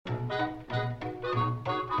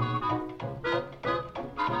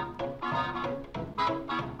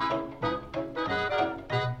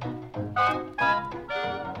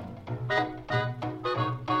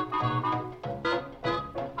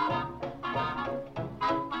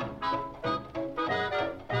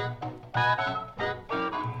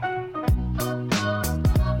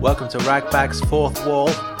Welcome to Ragbag's Fourth Wall,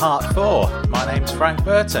 Part 4. My name's Frank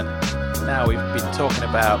Burton. Now, we've been talking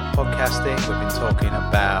about podcasting, we've been talking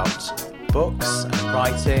about books and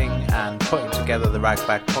writing and putting together the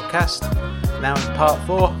Ragbag podcast. Now in Part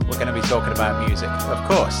 4, we're going to be talking about music. Of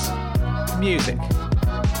course, music.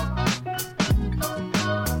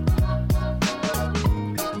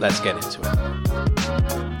 Let's get into it.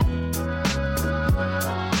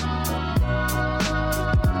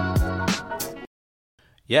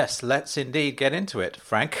 Yes, let's indeed get into it,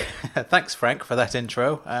 Frank. Thanks, Frank, for that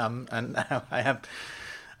intro. And now I am,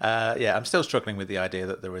 I'm still struggling with the idea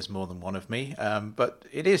that there is more than one of me. But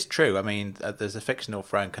it is true. I mean, there's a fictional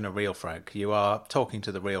Frank and a real Frank. You are talking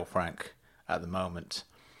to the real Frank at the moment.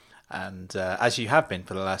 And as you have been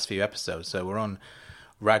for the last few episodes. So we're on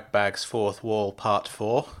Ragbag's Fourth Wall, Part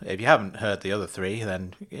 4. If you haven't heard the other three,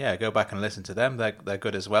 then yeah, go back and listen to them. They're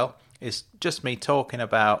good as well. It's just me talking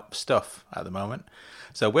about stuff at the moment.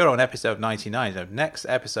 So we're on episode 99. The next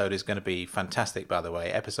episode is going to be fantastic, by the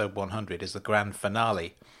way. Episode 100 is the grand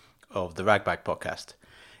finale of the Ragbag podcast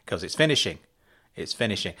because it's finishing. It's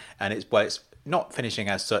finishing. And it's not finishing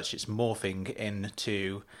as such. It's morphing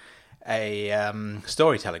into a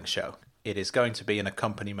storytelling show. It is going to be an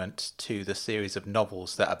accompaniment to the series of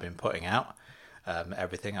novels that I've been putting out.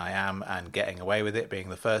 Everything I Am and Getting Away With It being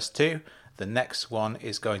the first two. The next one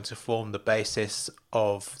is going to form the basis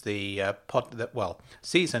of the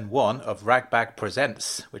season 1 of Ragbag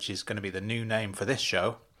Presents, which is going to be the new name for this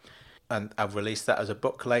show. And I've released that as a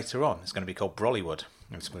book later on. It's going to be called Brollywood.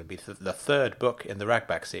 It's going to be the third book in the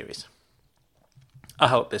Ragbag series. I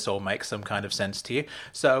hope this all makes some kind of sense to you.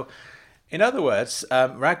 So, in other words,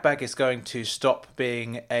 Ragbag is going to stop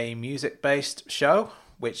being a music-based show,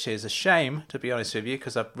 which is a shame, to be honest with you,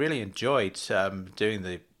 because I've really enjoyed doing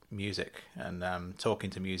the music and talking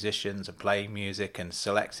to musicians and playing music and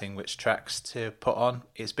selecting which tracks to put on.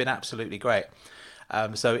 It's been absolutely great.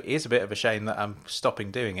 So it is a bit of a shame that I'm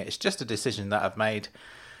stopping doing it. It's just a decision that I've made,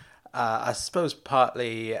 I suppose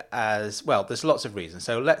partly as, well, there's lots of reasons.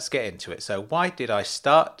 So let's get into it. So why did I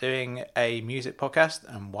start doing a music podcast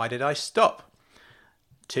and why did I stop?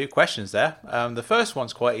 Two questions there. The first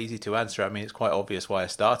one's quite easy to answer. I mean, it's quite obvious why I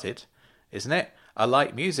started, isn't it? I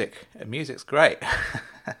like music, and music's great.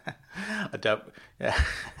 I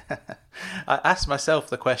asked myself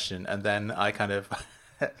the question, and then I kind of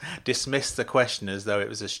dismissed the question as though it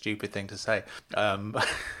was a stupid thing to say.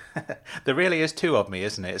 There really is two of me,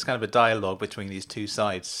 isn't it? It's kind of a dialogue between these two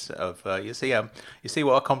sides of you see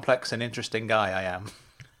what a complex and interesting guy I am.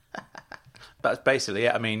 That's basically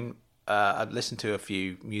it. I mean, I've listened to a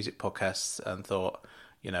few music podcasts and thought,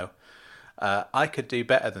 I could do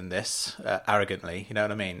better than this, arrogantly, you know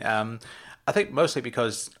what I mean? I think mostly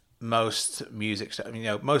because most music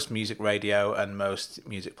radio and most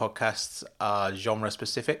music podcasts are genre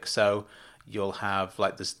specific. So you'll have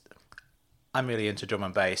like this, I'm really into drum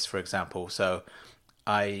and bass, for example. So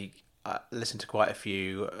I listen to quite a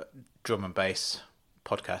few drum and bass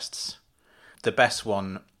podcasts. The best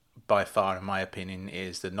one by far, in my opinion,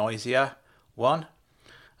 is the Noisia one.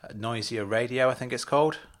 Noisia Radio, I think it's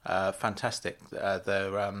called. Fantastic.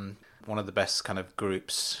 They're one of the best kind of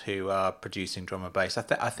groups who are producing drum and bass.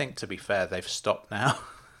 I think, to be fair, they've stopped now,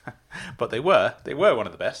 but they were one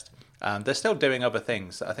of the best. And they're still doing other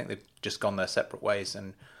things. I think they've just gone their separate ways,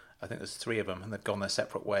 and I think there's 3 of them, and they've gone their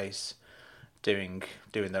separate ways, doing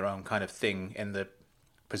their own kind of thing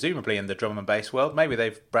presumably in the drum and bass world. Maybe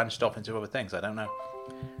they've branched off into other things. I don't know.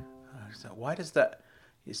 So why does that?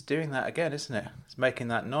 It's doing that again, isn't it? It's making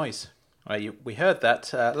that noise. We heard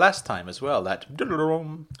that last time as well. That I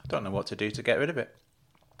don't know what to do to get rid of it.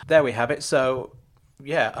 There we have it. So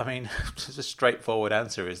yeah, I mean, just a straightforward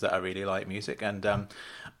answer is that I really like music, and in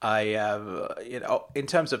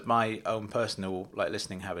terms of my own personal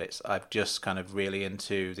listening habits, I've just kind of really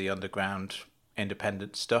into the underground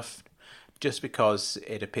independent stuff, just because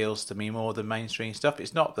it appeals to me more than mainstream stuff.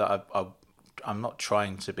 It's not that I'm not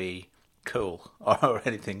trying to be cool or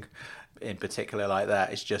anything in particular like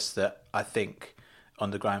that. It's just that I think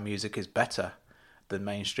underground music is better than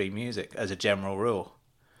mainstream music as a general rule.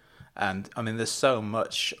 And I mean, there's so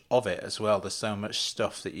much of it as well. There's so much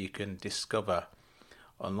stuff that you can discover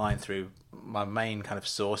online through my main kind of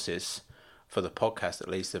sources for the podcast, at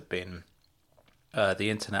least, have been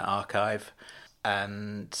the Internet Archive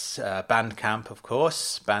and Bandcamp, of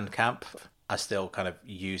course. Bandcamp. I still kind of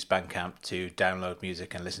use Bandcamp to download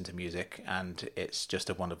music and listen to music, and it's just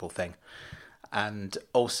a wonderful thing. And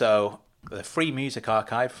also the Free Music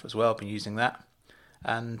Archive as well, I've been using that.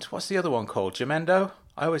 And what's the other one called? Jamendo?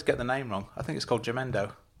 I always get the name wrong. I think it's called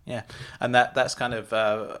Jamendo. Yeah, and that's kind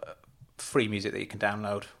of free music that you can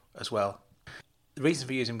download as well. The reason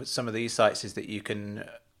for using some of these sites is that you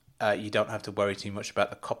don't have to worry too much about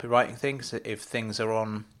the copywriting things. If things are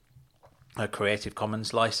on a Creative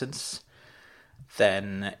Commons license,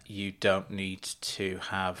 then you don't need to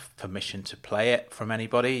have permission to play it from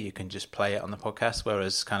anybody. You can just play it on the podcast.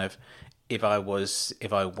 Whereas kind of if I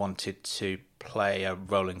wanted to play a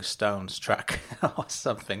Rolling Stones track or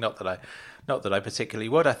something, not that I particularly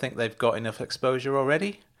would. I think they've got enough exposure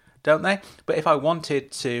already, don't they? But if I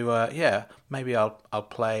wanted to, maybe I'll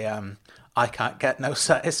play I Can't Get No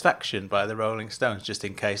Satisfaction by the Rolling Stones, just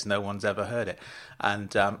in case no one's ever heard it.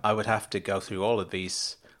 And I would have to go through all of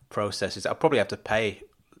these processes. I'll probably have to pay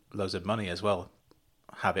loads of money as well,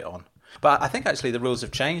 have it on. But I think actually the rules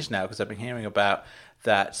have changed now, because I've been hearing about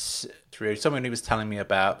that through someone who was telling me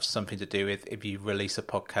about something to do with if you release a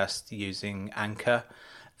podcast using Anchor,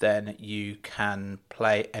 then you can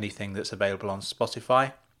play anything that's available on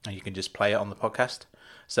Spotify, and you can just play it on the podcast.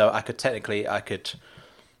 So I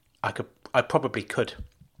probably could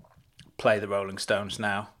play the Rolling Stones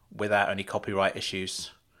now without any copyright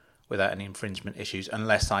issues, without any infringement issues,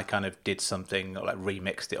 unless I kind of did something like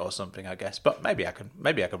remixed it or something, I guess. But maybe I can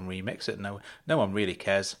remix it. No one really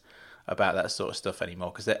cares about that sort of stuff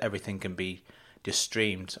anymore, because everything can be just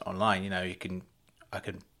streamed online. You know, I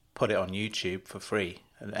can put it on YouTube for free,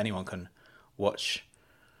 and anyone can watch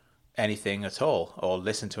anything at all or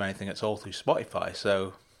listen to anything at all through Spotify.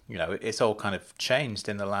 So, you know, it's all kind of changed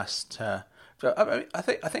in the last. I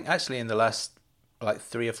think actually in the last like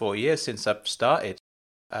 3 or 4 years since I've started,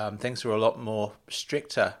 things were a lot more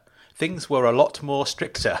stricter. Things were a lot more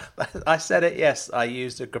stricter. I said it. Yes, I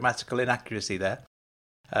used a grammatical inaccuracy there.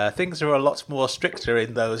 Things were a lot more stricter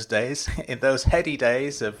in those days, in those heady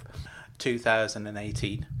days of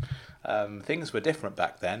 2018. Things were different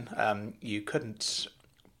back then. You couldn't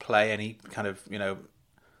play any kind of, you know,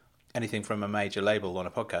 anything from a major label on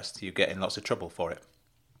a podcast. You get in lots of trouble for it.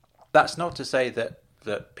 That's not to say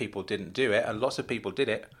that people didn't do it, and lots of people did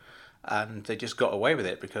it, and they just got away with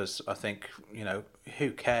it because I think, you know,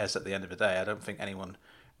 who cares at the end of the day? I don't think anyone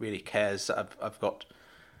really cares. I've got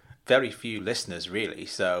very few listeners really,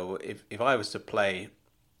 so if I was to play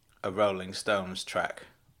a Rolling Stones track,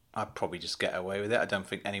 I'd probably just get away with it. I don't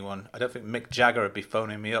think Mick Jagger would be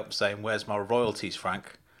phoning me up saying, "Where's my royalties,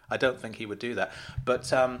 Frank?" I don't think he would do that.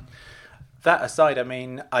 But that aside, I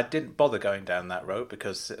mean, I didn't bother going down that road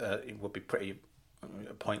because it would be pretty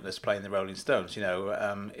pointless playing the Rolling Stones. You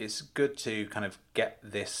know, it's good to kind of get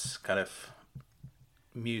this kind of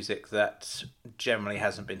music that generally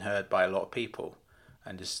hasn't been heard by a lot of people,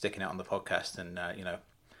 and just sticking it on the podcast and, you know,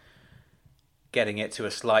 getting it to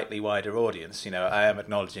a slightly wider audience. You know, I am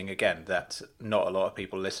acknowledging again that not a lot of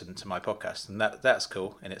people listen to my podcast, and that's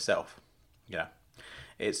cool in itself. You know,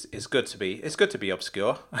 it's good to be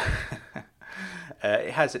obscure.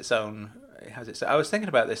 It has its own. I was thinking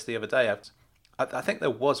about this the other day. I think there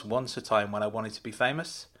was once a time when I wanted to be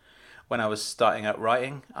famous. When I was starting out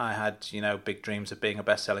writing, I had, you know, big dreams of being a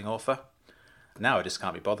best-selling author. Now I just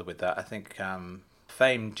can't be bothered with that. I think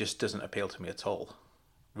fame just doesn't appeal to me at all.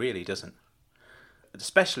 Really doesn't.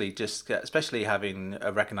 Especially having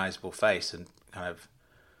a recognisable face and kind of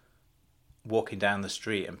walking down the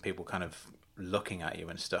street and people kind of looking at you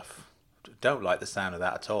and stuff. Don't like the sound of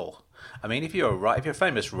that at all. I mean, if you're a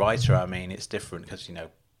famous writer, I mean, it's different because, you know,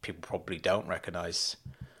 people probably don't recognise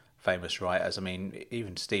famous writers. I mean,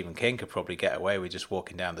 even Stephen King could probably get away with just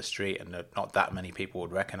walking down the street and not that many people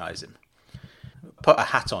would recognise him. Put a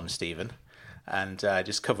hat on, Stephen, and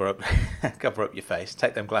just cover up your face.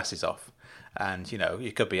 Take them glasses off, and, you know,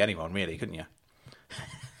 you could be anyone really, couldn't you?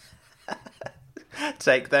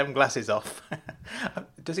 Take them glasses off.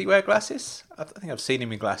 Does he wear glasses? I think I've seen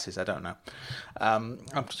him in glasses. I don't know. I'm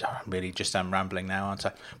rambling now, aren't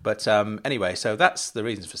I? But anyway, so that's the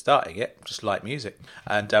reasons for starting it. Just like music,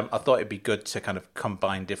 and I thought it'd be good to kind of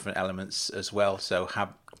combine different elements as well. So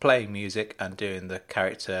playing music and doing the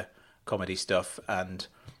character comedy stuff, and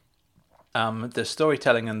the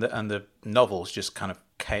storytelling and the novels just kind of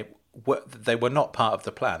came. They were not part of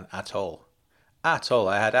the plan at all. At all.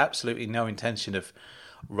 I had absolutely no intention of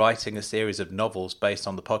writing a series of novels based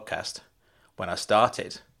on the podcast when I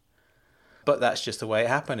started. But that's just the way it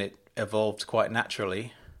happened. It evolved quite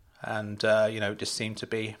naturally. And, you know, it just seemed to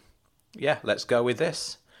be, yeah, let's go with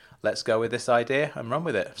this. Let's go with this idea and run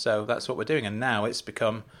with it. So that's what we're doing. And now it's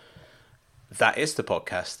become, that is the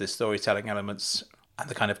podcast, the storytelling elements and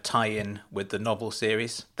the kind of tie-in with the novel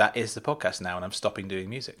series. That is the podcast now, and I'm stopping doing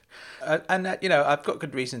music. And you know, I've got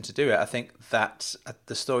good reason to do it. I think that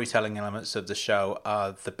the storytelling elements of the show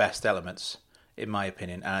are the best elements, in my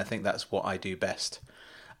opinion, and I think that's what I do best.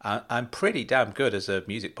 I'm pretty damn good as a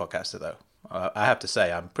music podcaster, though. I have to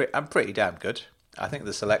say, I'm pretty damn good. I think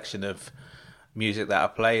the selection of music that I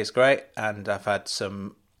play is great, and I've had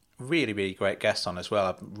some really, really great guests on as well.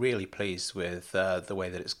 I'm really pleased with the way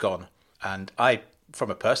that it's gone. And from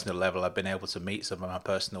a personal level, I've been able to meet some of my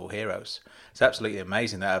personal heroes. It's absolutely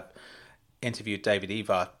amazing that I've interviewed David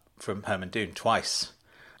Eva from Herman Dune twice.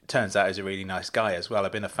 It turns out he's a really nice guy as well.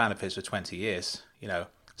 I've been a fan of his for 20 years.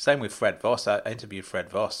 Same with Fred Voss. I interviewed Fred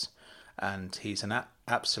Voss, and he's an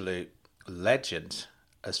absolute legend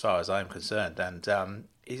as far as I'm concerned. And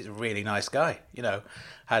he's a really nice guy.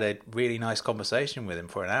 Had a really nice conversation with him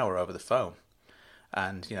for an hour over the phone.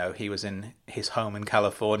 And he was in his home in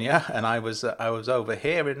California, and I was over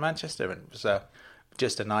here in Manchester, and it was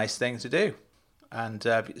just a nice thing to do. And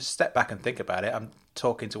if you step back and think about it, I'm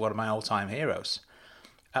talking to one of my all-time heroes.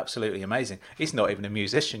 Absolutely amazing. He's not even a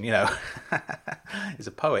musician, He's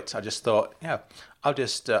a poet. I just thought, I'll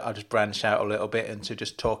just branch out a little bit into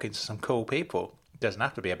just talking to some cool people. It doesn't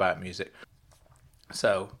have to be about music.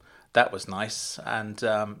 So that was nice, and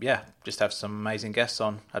just have some amazing guests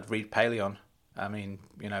on. I'd Reed Paley on. I mean,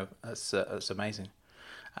 that's amazing,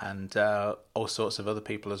 and all sorts of other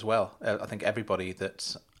people as well. I think everybody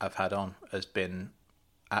that I've had on has been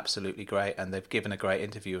absolutely great, and they've given a great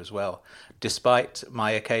interview as well, despite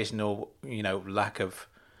my occasional, lack of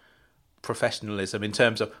professionalism in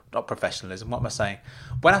terms of, not professionalism, what am I saying?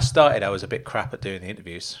 When I started, I was a bit crap at doing the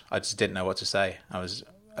interviews. I just didn't know what to say. I was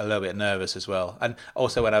a little bit nervous as well. And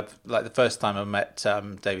also when the first time I met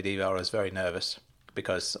David Eva, I was very nervous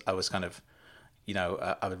because I was kind of, I'm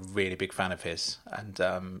a really big fan of his, and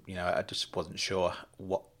I just wasn't sure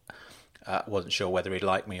whether he'd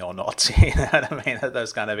like me or not. You know what I mean?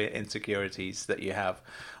 Those kind of insecurities that you have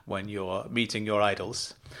when you're meeting your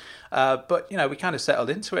idols. But we kind of settled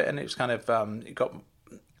into it, and it was kind of it got,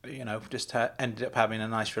 just ended up having a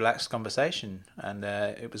nice, relaxed conversation, and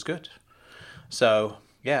it was good. So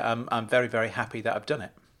yeah, I'm very, very happy that I've done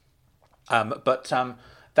it. But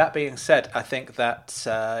that being said, I think that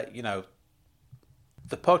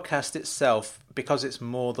the podcast itself, because it's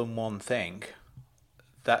more than one thing,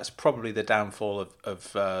 that's probably the downfall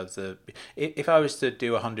of the. If I was to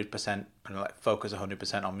do 100% and focus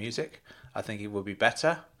 100% on music, I think it would be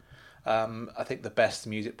better. I think the best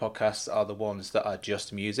music podcasts are the ones that are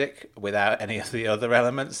just music without any of the other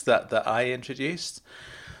elements that I introduced.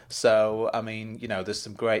 So, I mean, there's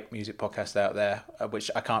some great music podcasts out there,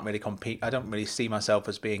 which I can't really compete. I don't really see myself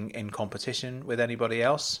as being in competition with anybody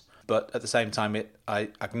else. But at the same time, I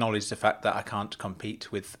acknowledge the fact that I can't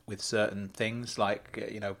compete with certain things like,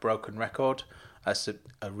 Broken Record. That's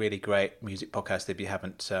a really great music podcast if you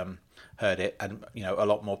haven't heard it. And, a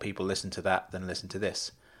lot more people listen to that than listen to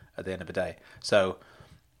this at the end of the day. So,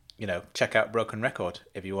 check out Broken Record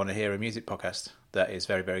if you want to hear a music podcast. That is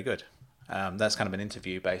very, very good. That's kind of an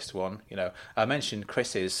interview-based one. I mentioned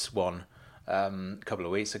Chris's one a couple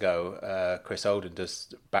of weeks ago. Chris Olden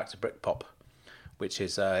does Back to Britpop, which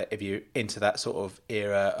is, if you're into that sort of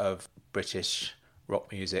era of British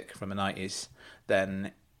rock music from the 90s,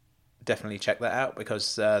 then definitely check that out,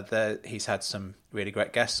 because he's had some really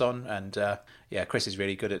great guests on, and Chris is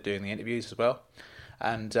really good at doing the interviews as well.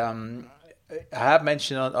 And I have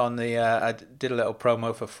mentioned on the I did a little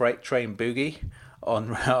promo for Freight Train Boogie on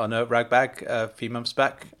Ragbag a few months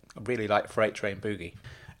back. I really like Freight Train Boogie.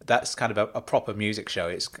 That's kind of a proper music show.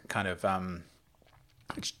 It's kind of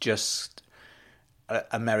it's just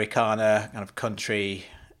Americana, kind of country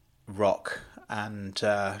rock, and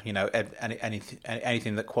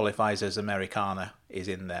anything that qualifies as Americana is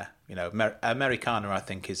in there. Americana, I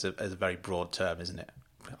think, is a very broad term, isn't it?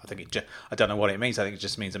 I think I don't know what it means. I think it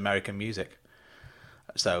just means American music.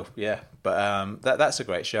 So yeah, but that's a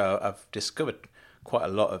great show. I've discovered quite a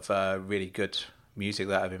lot of really good music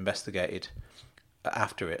that I've investigated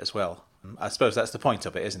after it as well. I suppose that's the point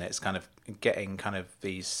of it, isn't it? It's kind of getting kind of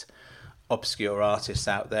these obscure artists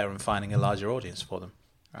out there and finding a larger audience for them.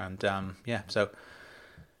 And so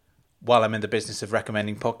while I'm in the business of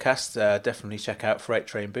recommending podcasts, definitely check out Freight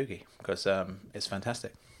Train Boogie, because it's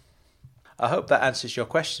fantastic. I hope that answers your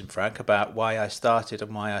question, Frank, about why I started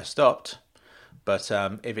and why I stopped. But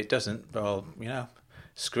if it doesn't, well,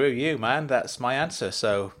 screw you, man. That's my answer.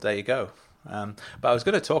 So there you go. But I was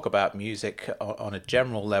going to talk about music on a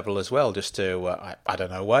general level as well, just to, I don't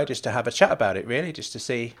know why, just to have a chat about it, really, just to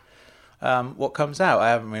see what comes out. I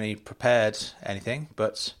haven't really prepared anything,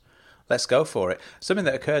 but let's go for it. Something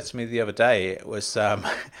that occurred to me the other day was,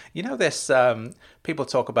 this, people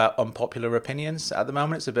talk about unpopular opinions at the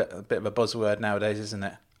moment. It's a bit of a buzzword nowadays, isn't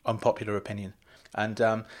it? Unpopular opinion.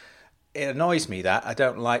 And it annoys me that I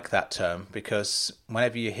don't like that term, because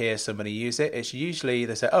whenever you hear somebody use it, it's usually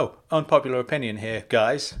they say, "Oh, unpopular opinion here,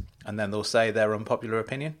 guys," and then they'll say their unpopular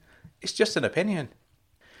opinion. It's just an opinion.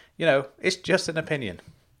 It's just an opinion.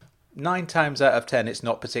 9 times out of 10, it's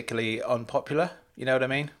not particularly unpopular. You know what I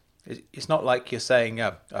mean? It's not like you're saying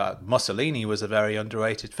Mussolini was a very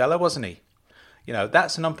underrated fella, wasn't he?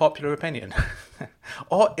 That's an unpopular opinion.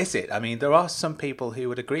 Or is it? I mean, there are some people who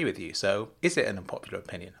would agree with you. So is it an unpopular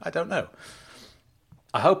opinion? I don't know.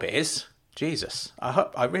 I hope it is. Jesus.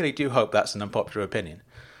 I really do hope that's an unpopular opinion.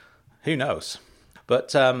 Who knows? But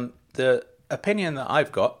the opinion that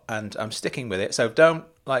I've got, and I'm sticking with it. So don't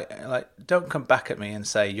don't come back at me and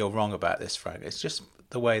say you're wrong about this, Frank. It's just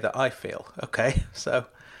the way that I feel. Okay, so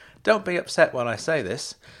don't be upset when I say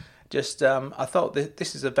this. Just I thought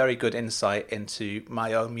this is a very good insight into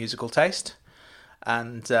my own musical taste,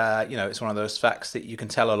 and it's one of those facts that you can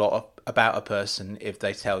tell a lot about a person if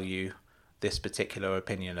they tell you this particular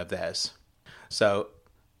opinion of theirs. So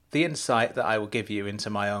the insight that I will give you into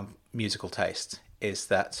my own musical taste is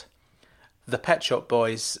that the Pet Shop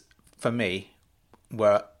Boys, for me,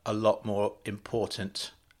 were a lot more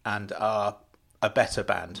important and are a better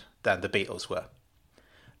band than the Beatles were.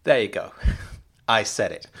 There you go. I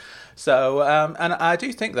said it. So, and I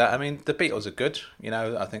do think that. I mean, the Beatles are good.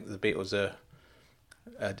 I think the Beatles are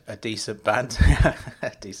a decent band.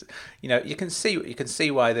 Decent. You can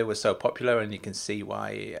see why they were so popular, and you can see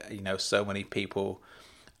why so many people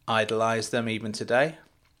idolize them even today.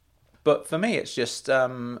 But for me, it's just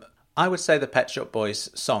I would say the Pet Shop Boys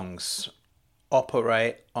songs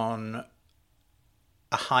operate on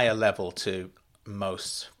a higher level to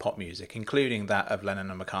most pop music, including that of Lennon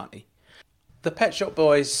and McCartney. The Pet Shop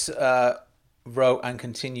Boys wrote and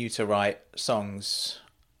continue to write songs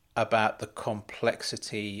about the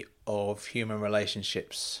complexity of human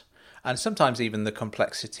relationships, and sometimes even the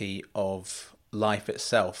complexity of life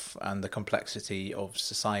itself and the complexity of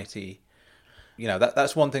society.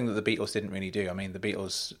 That's one thing that the Beatles didn't really do. I mean, the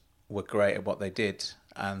Beatles were great at what they did,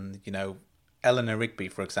 and Eleanor Rigby,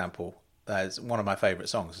 for example, is one of my favourite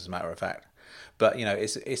songs, as a matter of fact. But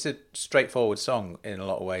it's a straightforward song in a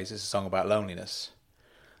lot of ways. It's a song about loneliness,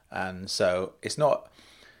 and so it's not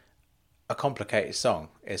a complicated song.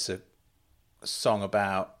 It's a song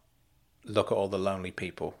about look at all the lonely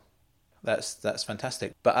people. That's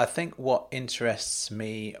fantastic. But I think what interests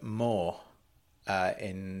me more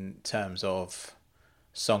in terms of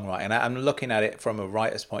songwriting, and I'm looking at it from a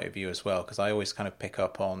writer's point of view as well, because I always kind of pick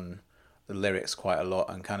up on the lyrics quite a lot,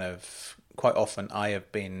 and kind of quite often I have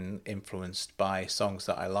been influenced by songs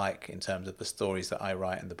that I like in terms of the stories that I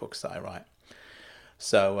write and the books that I write.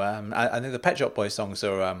 So I think the Pet Shop Boys songs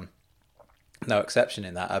are no exception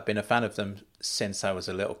in that. I've been a fan of them since I was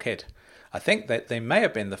a little kid. I think that they may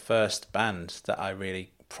have been the first band that I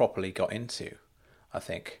really properly got into, I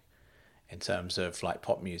think, in terms of like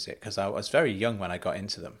pop music, because I was very young when I got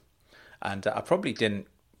into them, and I probably didn't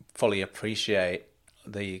fully appreciate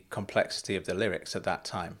the complexity of the lyrics at that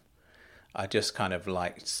time. I just kind of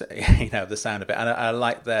liked the sound of it, and I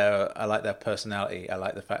like their personality. I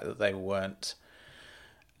like the fact that they weren't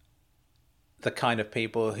the kind of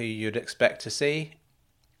people who you'd expect to see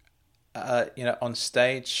on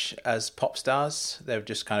stage as pop stars. They were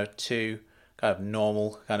just kind of two kind of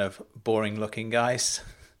normal, kind of boring looking guys.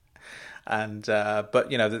 And but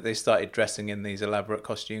that they started dressing in these elaborate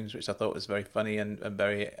costumes, which I thought was very funny and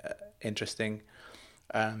very interesting.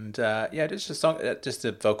 And just a song, just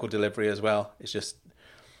the vocal delivery as well. It's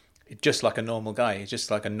just like a normal guy. He's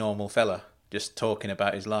just like a normal fella, just talking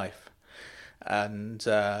about his life. And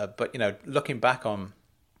but looking back on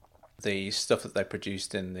the stuff that they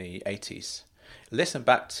produced in the 80s, listen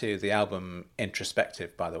back to the album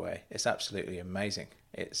Introspective, by the way. It's absolutely amazing.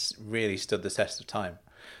 It's really stood the test of time,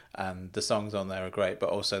 and the songs on there are great, but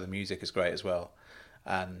also the music is great as well.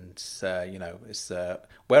 And it's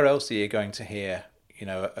where else are you going to hear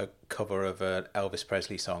a cover of an Elvis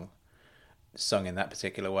Presley song sung in that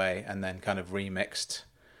particular way and then kind of remixed?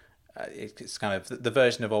 It's kind of the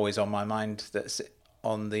version of Always on My Mind that's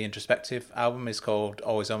on the Introspective album is called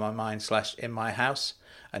Always on My Mind / In My House,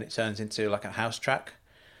 and it turns into like a house track.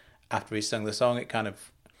 After he's sung the song, it kind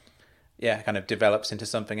of develops into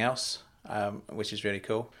something else, which is really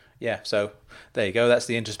cool. Yeah, so there you go. That's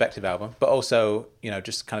the Introspective album, but also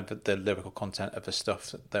just kind of the lyrical content of the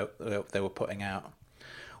stuff that they were putting out.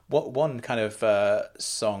 What one kind of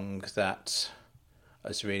song that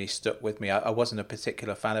has really stuck with me. I wasn't a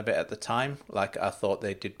particular fan of it at the time. Like, I thought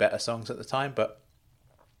they did better songs at the time, but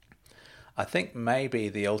I think maybe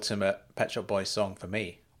the ultimate Pet Shop Boys song for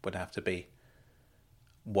me would have to be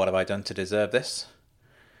 "What Have I Done to Deserve This?"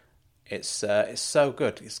 It's so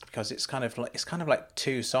good. It's because it's kind of like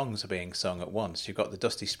two songs are being sung at once. You've got the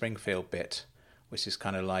Dusty Springfield bit, which is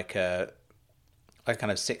kind of like a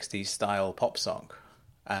kind of 60s style pop song,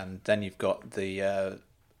 and then you've got the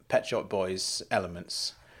Pet Shop Boys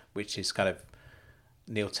elements, which is kind of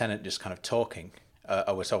Neil Tennant just kind of talking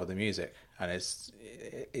over top of the music, and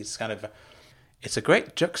it's kind of it's a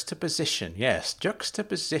great juxtaposition. Yes,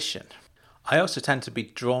 juxtaposition. I also tend to be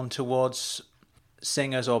drawn towards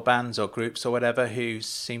singers or bands or groups or whatever who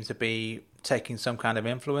seem to be taking some kind of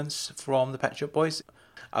influence from the Pet Shop Boys.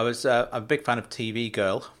 I was a big fan of TV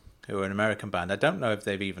Girl, who are an American band. I don't know if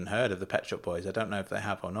they've even heard of the Pet Shop Boys. I don't know if they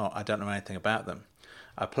have or not. I don't know anything about them.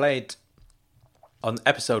 I played on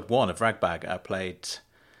episode 1 of Ragbag. I played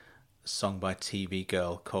a song by TV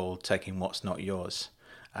Girl called "Taking What's Not Yours,"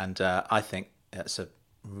 and I think that's a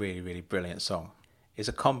really, really brilliant song. It's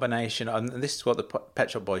a combination, and this is what the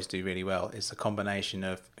Pet Shop Boys do really well. It's a combination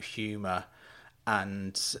of humour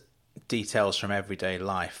and details from everyday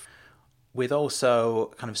life, with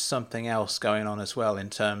also kind of something else going on as well in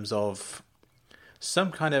terms of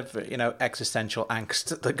some kind of existential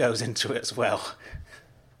angst that goes into it as well.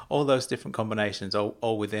 All those different combinations,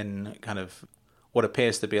 all within kind of what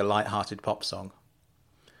appears to be a light-hearted pop song,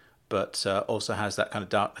 but also has that kind of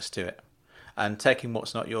darkness to it. And "Taking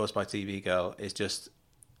What's Not Yours" by TV Girl is just,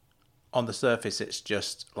 on the surface, it's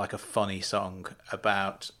just like a funny song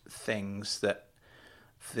about things that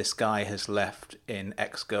this guy has left in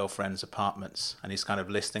ex-girlfriends' apartments, and he's kind of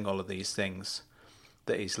listing all of these things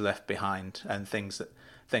that he's left behind and things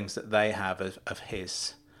that they have of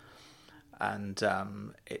his. And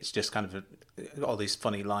it's just kind of all these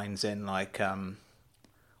funny lines in, like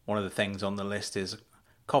one of the things on the list is a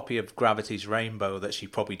copy of Gravity's Rainbow that she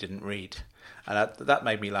probably didn't read. And that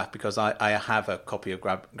made me laugh because I have a copy of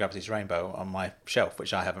Gravity's Rainbow on my shelf,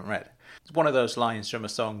 which I haven't read. It's one of those lines from a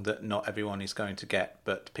song that not everyone is going to get,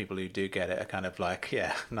 but people who do get it are kind of like,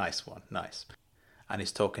 yeah, nice one, nice. And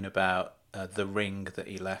he's talking about the ring that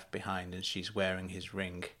he left behind, and she's wearing his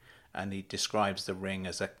ring. And he describes the ring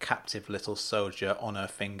as a captive little soldier on her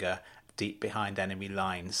finger deep behind enemy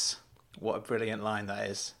lines. What a brilliant line that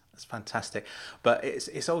is. That's fantastic. But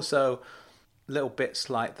it's also little bits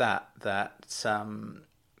like that so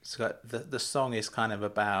the song is kind of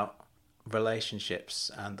about relationships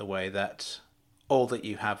and the way that all that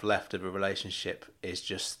you have left of a relationship is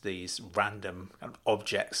just these random kind of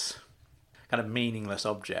objects, kind of meaningless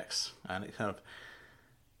objects. And it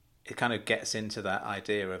kind of gets into that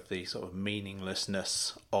idea of the sort of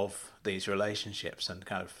meaninglessness of these relationships, and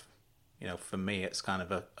kind of, for me, it's kind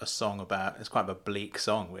of a song about, it's quite a bleak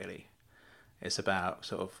song, really. It's about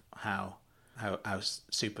sort of how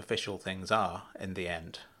superficial things are in the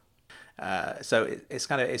end. So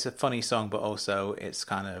it's a funny song, but also it's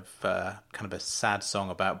kind of a sad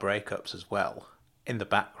song about breakups as well in the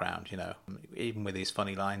background. Even with these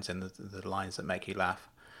funny lines and the lines that make you laugh.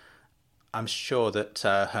 I'm sure that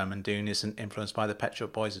Herman Doon isn't influenced by the Pet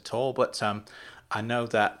Shop Boys at all, but I know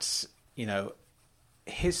that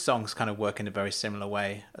his songs kind of work in a very similar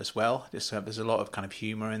way as well. There's a lot of kind of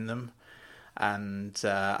humour in them, and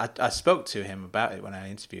I spoke to him about it when I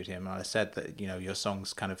interviewed him, and I said that your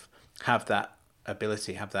songs kind of have that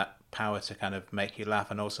ability, have that power to kind of make you laugh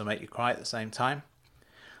and also make you cry at the same time.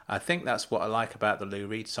 I think that's what I like about the Lou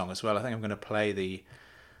Reed song as well. I think I'm going to play the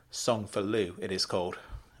Song for Lou, it is called,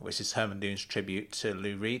 which is Herman Doon's tribute to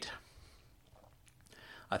Lou Reed.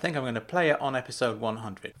 I think I'm going to play it on episode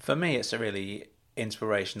 100. For me, it's a really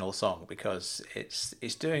inspirational song because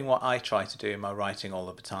it's doing what I try to do in my writing all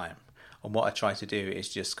of the time. And what I try to do is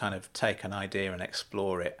just kind of take an idea and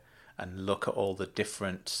explore it and look at all the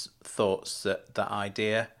different thoughts that that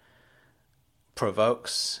idea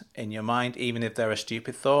provokes in your mind, even if they're a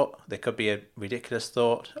stupid thought. They could be a ridiculous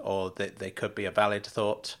thought, or they could be a valid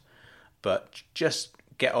thought. But just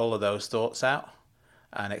get all of those thoughts out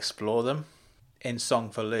and explore them. In Song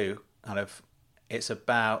for Lou, it's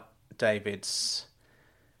about David's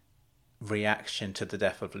reaction to the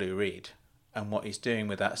death of Lou Reed. And what he's doing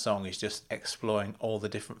with that song is just exploring all the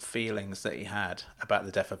different feelings that he had about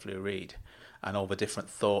the death of Lou Reed, and all the different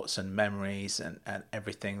thoughts and memories and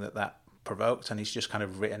everything that provoked. And he's just kind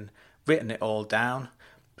of written it all down,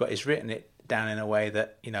 but he's written it down in a way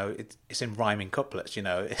that it's in rhyming couplets.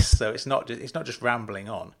 So it's not just rambling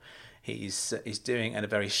on. He's doing it in a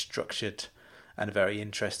very structured and a very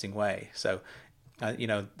interesting way. So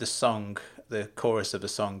the song, the chorus of the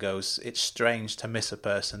song goes, "It's strange to miss a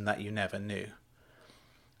person that you never knew,"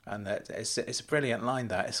 and that it's a brilliant line.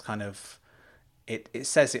 That it's kind of it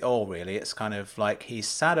says it all, really. It's kind of like he's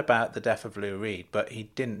sad about the death of Lou Reed, but he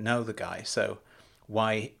didn't know the guy, so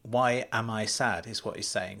why am I sad is what he's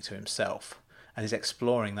saying to himself, and he's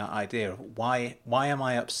exploring that idea of why am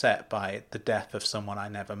I upset by the death of someone I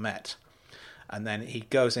never met. And then he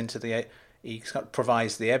goes into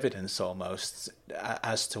provides the evidence almost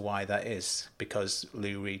as to why that is, because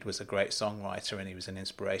Lou Reed was a great songwriter and he was an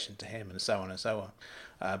inspiration to him, and so on and so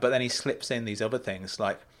on. But then he slips in these other things,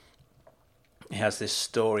 like he has this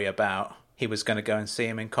story about he was going to go and see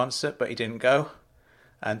him in concert, but he didn't go.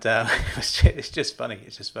 And it's just funny.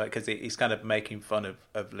 It's just funny because he's kind of making fun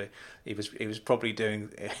of Lou. He was probably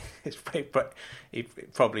doing. He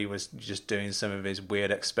probably was just doing some of his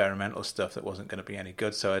weird experimental stuff that wasn't going to be any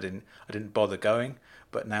good. So I didn't bother going.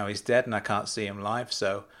 But now he's dead and I can't see him live.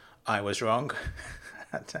 So I was wrong.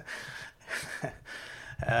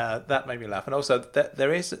 That made me laugh. And also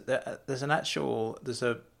there's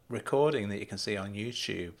a recording that you can see on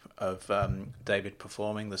YouTube of David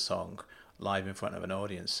performing the song live in front of an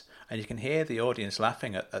audience, and you can hear the audience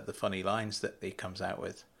laughing at the funny lines that he comes out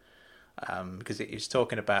with, because he's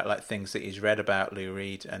talking about like things that he's read about Lou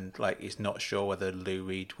Reed, and like he's not sure whether Lou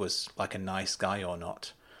Reed was like a nice guy or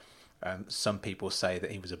not. Some people say that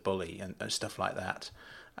he was a bully and stuff like that,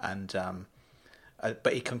 and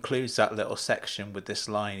but he concludes that little section with this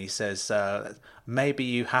line. He says, maybe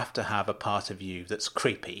you have to have a part of you that's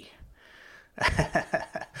creepy.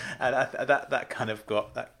 And that kind of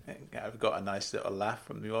got a nice little laugh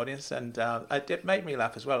from the audience, and it made me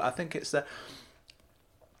laugh as well. I think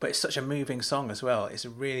but it's such a moving song as well. It's a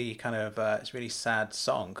really kind of it's a really sad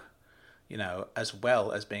song, as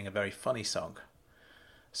well as being a very funny song.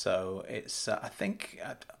 So it's I think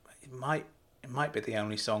it might be the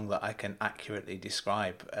only song that I can accurately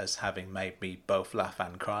describe as having made me both laugh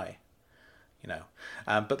and cry.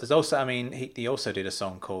 But there's also, he also did a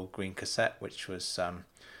song called Green Cassette, which was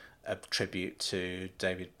a tribute to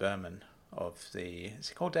David Berman is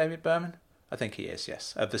he called David Berman? I think he is,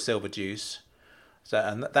 yes, of the Silver Jews. So,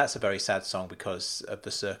 and that's a very sad song because of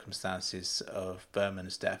the circumstances of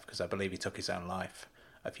Berman's death, because I believe he took his own life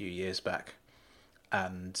a few years back.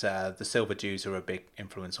 And the Silver Jews are a big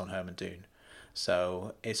influence on Herman Doon.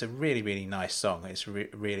 So it's a really, really nice song. It's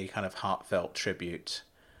really kind of heartfelt tribute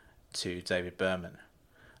to David Berman,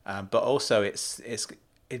 but also it's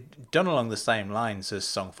done along the same lines as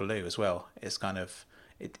Song for Lou as well. It's kind of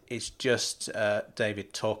it's just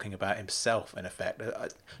David talking about himself, in effect,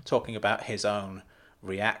 talking about his own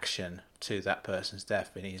reaction to that person's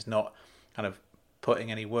death, and he's not kind of putting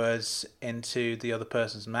any words into the other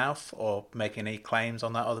person's mouth or making any claims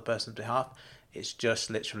on that other person's behalf. It's just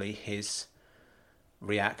literally his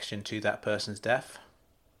reaction to that person's death.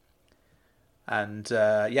 And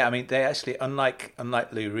they actually, unlike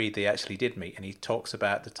Lou Reed, they actually did meet, and he talks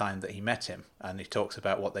about the time that he met him, and he talks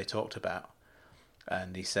about what they talked about,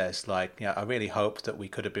 and he says I really hoped that we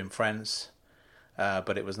could have been friends,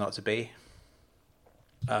 but it was not to be.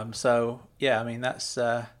 That's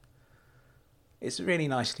it's really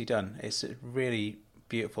nicely done. It's a really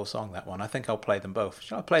beautiful song, that one. I think I'll play them both.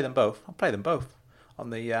 Shall I play them both? I'll play them both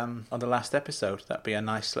on the last episode. That'd be a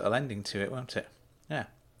nice little ending to it, won't it? Yeah.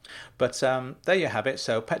 But there you have it.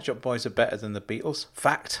 So Pet Shop Boys are better than the Beatles.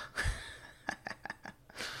 Fact.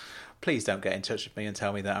 Please don't get in touch with me and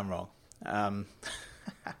tell me that I'm wrong.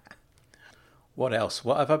 What else?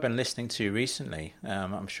 What have I been listening to recently?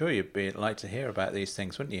 I'm sure you'd like to hear about these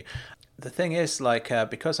things, wouldn't you? The thing is,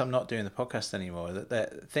 because I'm not doing the podcast anymore,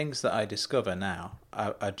 the things that I discover now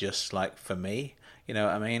are just for me. You know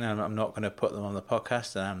what I mean? I'm not going to put them on the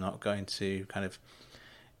podcast, and I'm not going to kind of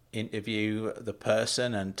interview the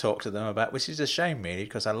person and talk to them about, which is a shame really,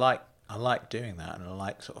 because I like doing that, and I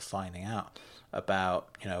like sort of finding out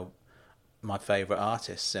about my favourite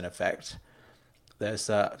artists. In effect, there's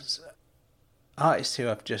an artist who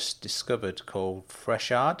I've just discovered called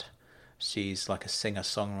Freshard. She's like a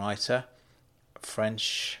singer-songwriter,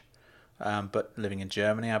 French, but living in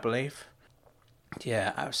Germany, I believe.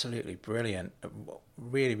 Yeah, absolutely brilliant.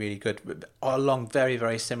 Really, really good. Along very,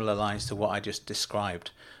 very similar lines to what I just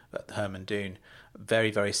described at Herman Doon.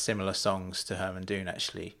 Very, very similar songs to Herman Doon,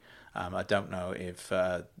 actually. I don't know if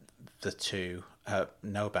the two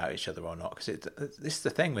know about each other or not, because this is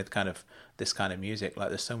the thing with this kind of music.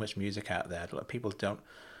 There's so much music out there. People don't.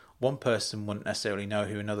 One person wouldn't necessarily know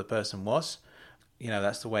who another person was.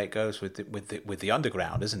 That's the way it goes with the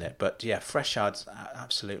underground, isn't it? But yeah, Freshard's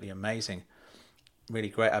absolutely amazing. Really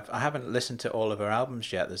great. I haven't listened to all of her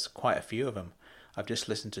albums yet. There's quite a few of them. I've just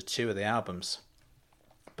listened to 2 of the albums,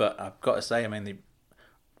 but I've got to say, they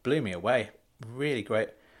blew me away. Really great.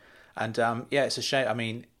 And it's a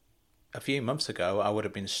shame. A few months ago, I would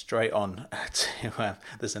have been straight on to.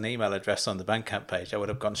 There's an email address on the Bandcamp page. I would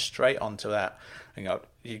have gone straight on to that and go,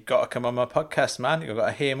 "You've got to come on my podcast, man. You've got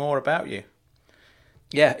to hear more about you."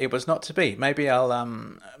 Yeah, it was not to be. Maybe I'll.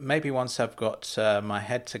 Maybe once I've got my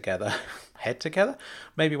head together.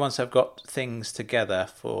 Maybe once I've got things together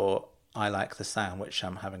for I Like the Sound, which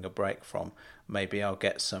I'm having a break from, maybe I'll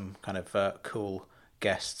get some kind of cool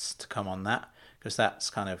guests to come on that, because that's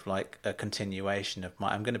kind of like a continuation of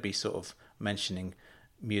I'm going to be sort of mentioning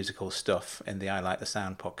musical stuff in the I Like the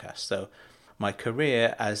Sound podcast. So my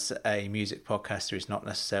career as a music podcaster is not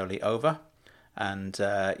necessarily over. And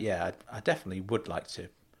I definitely would like to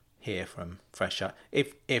hear from Fresh Eye.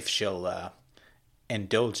 If she'll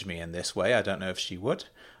indulge me in this way, I don't know if she would.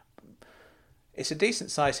 It's a decent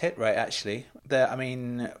sized hit rate, actually.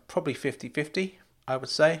 Probably 50-50, I would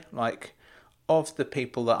say. Like, of the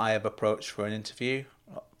people that I have approached for an interview,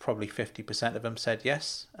 probably 50% of them said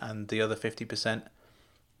yes, and the other 50%,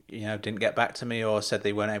 didn't get back to me or said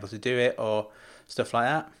they weren't able to do it or stuff like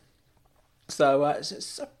that. So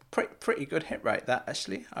it's a pretty good hit rate, that,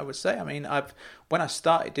 actually, I would say. I mean, when I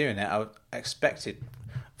started doing it, I expected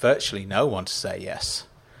virtually no one to say yes,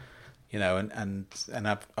 and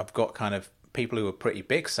I've got kind of people who are pretty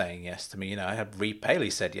big saying yes to me. I had Reed Paley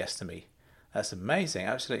said yes to me. That's amazing,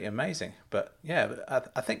 absolutely amazing. But yeah,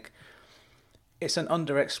 I think it's an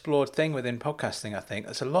underexplored thing within podcasting. I think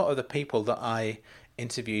there's a lot of the people that I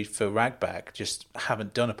interviewed for Ragbag just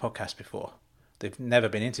haven't done a podcast before. They've never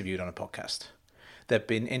been interviewed on a podcast. They've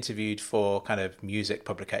been interviewed for kind of music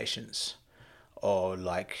publications, or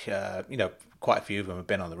quite a few of them have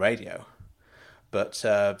been on the radio, but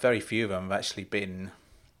very few of them have actually been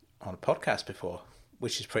on a podcast before,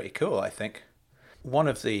 which is pretty cool, I think. One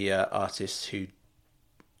of the artists who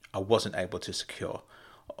I wasn't able to secure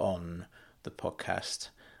on the podcast,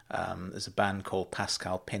 there's a band called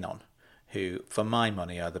Pascal Pinon, who, for my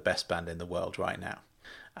money, are the best band in the world right now.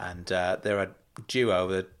 And they're a duo,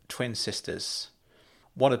 the twin sisters.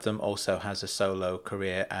 One of them also has a solo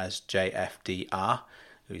career as JFDR,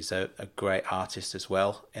 who's a great artist as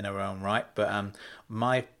well in her own right. But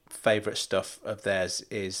my favourite stuff of theirs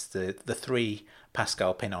is the three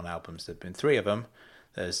Pascal Pinon albums. There have been three of them.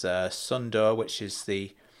 There's Sundur, which is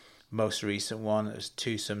the most recent one. There's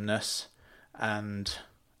Twosomeness, and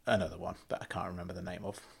another one that I can't remember the name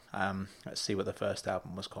of. Let's see what the first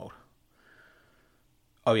album was called.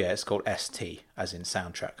 Oh yeah, it's called ST, as in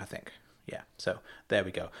soundtrack, I think. Yeah, so there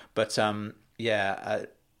we go. But a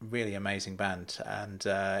really amazing band, and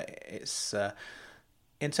it's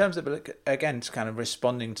in terms of, again, kind of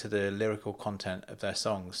responding to the lyrical content of their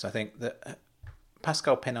songs. I think that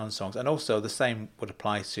Pascal Pinon songs, and also the same would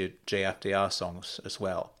apply to JFDR songs as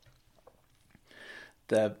well.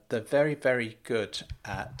 They're very, very good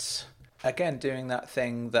at, again, doing that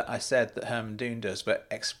thing that I said that Herman Doon does, but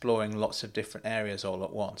exploring lots of different areas all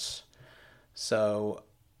at once. So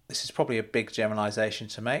this is probably a big generalization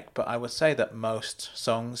to make, but I would say that most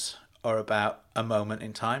songs are about a moment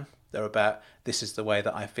in time. They're about, this is the way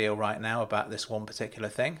that I feel right now about this one particular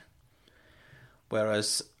thing.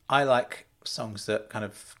 Whereas I like songs that kind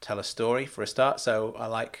of tell a story for a start. So I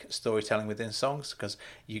like storytelling within songs, because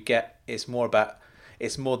it's more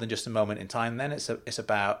than just a moment in time. Then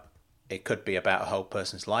it could be about a whole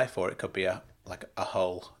person's life, or it could be a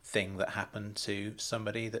whole thing that happened to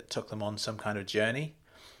somebody that took them on some kind of journey.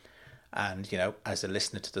 And, as a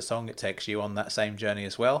listener to the song, it takes you on that same journey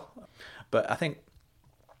as well. But I think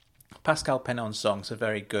Pascal Pinon's songs are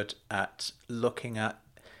very good at looking at,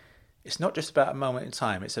 it's not just about a moment in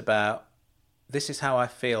time, it's about, this is how I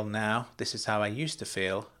feel now, this is how I used to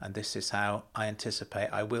feel, and this is how I anticipate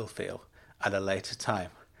I will feel at a later time.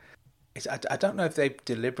 I don't know if they've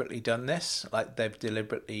deliberately done this, like they've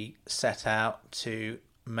deliberately set out to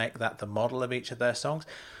make that the model of each of their songs.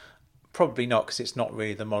 Probably not, because it's not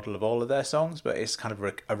really the model of all of their songs, but it's kind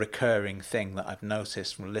of a recurring thing that I've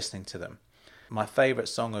noticed from listening to them. My favourite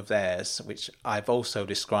song of theirs, which I've also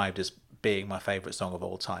described as being my favourite song of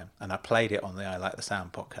all time, and I played it on the I Like the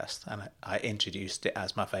Sound podcast, and I introduced it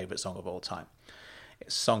as my favourite song of all time.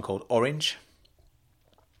 It's a song called Orange,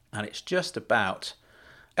 and it's just about,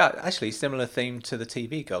 actually similar theme to the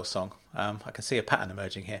TV Girl song. I can see a pattern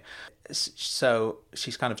emerging here. So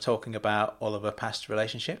she's kind of talking about all of her past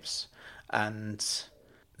relationships and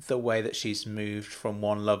the way that she's moved from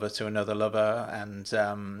one lover to another lover,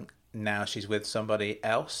 and now she's with somebody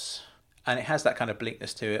else. And it has that kind of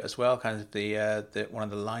bleakness to it as well. Kind of the one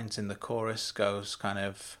of the lines in the chorus goes kind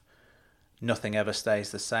of, nothing ever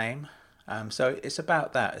stays the same. So it's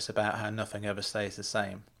about that. It's about how nothing ever stays the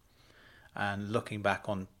same, and looking back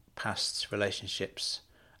on past relationships,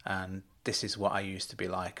 and this is what I used to be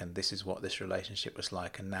like, and this is what this relationship was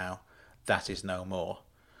like, and now that is no more,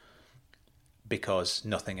 because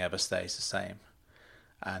nothing ever stays the same.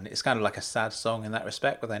 And it's kind of like a sad song in that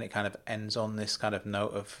respect, but then it kind of ends on this kind of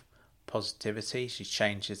note of positivity. She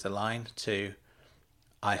changes the line to,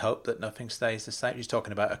 I hope that nothing stays the same. She's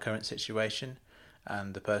talking about her current situation,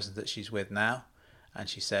 and the person that she's with now, and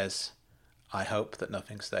she says, "I hope that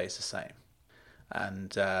nothing stays the same."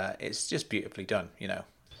 And it's just beautifully done, you know.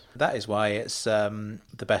 That is why it's the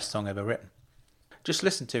best song ever written. Just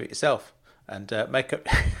listen to it yourself and make up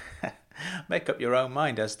make up your own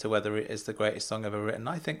mind as to whether it is the greatest song ever written.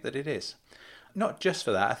 I think that it is. Not just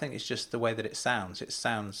for that. I think it's just the way that it sounds. It's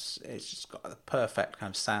just got a perfect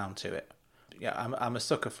kind of sound to it. Yeah, I'm a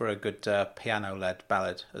sucker for a good piano-led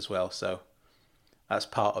ballad as well. So that's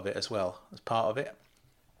part of it as well. That's part of it.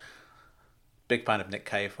 Big fan of Nick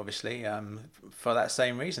Cave, obviously, for that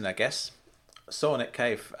same reason, I guess. Saw Nick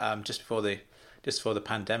Cave just before the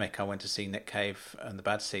pandemic. I went to see Nick Cave and the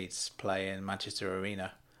Bad Seeds play in Manchester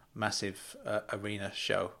Arena, massive arena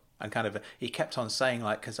show, and kind of he kept on saying,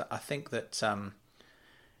 like, because I think that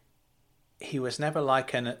he was never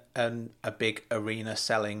like a big arena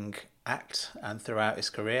selling act, and throughout his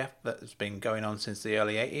career that's been going on since the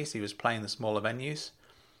early 80s, he was playing the smaller venues,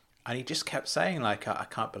 and he just kept saying, like, I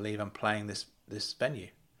can't believe I'm playing this venue.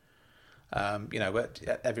 But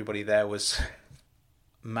everybody there was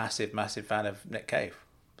massive fan of Nick Cave.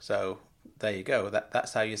 So there you go.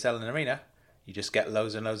 That's how you sell an arena. You just get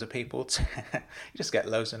loads and loads of people. To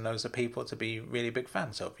be really big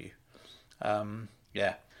fans of you.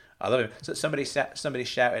 Yeah, I love him. So somebody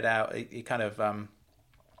shouted out. He kind of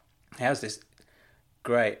he has this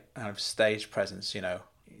great kind of stage presence. You know,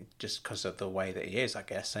 just because of the way that he is, I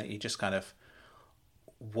guess. And he just kind of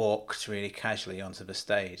walked really casually onto the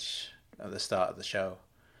stage at the start of the show,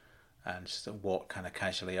 and just walked kind of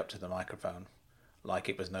casually up to the microphone like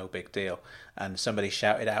it was no big deal, and somebody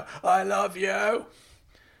shouted out, "I love you!"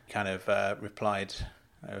 Kind of replied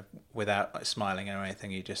without like smiling or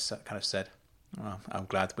anything. He just kind of said, "Well, I'm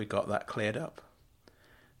glad we got that cleared up."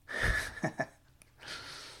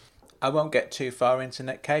 I won't get too far into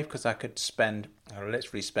Nick Cave because I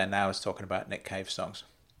literally spend hours talking about Nick Cave songs.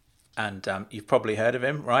 And you've probably heard of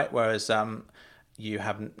him, right? Whereas you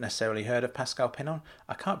haven't necessarily heard of Pascal Pinon.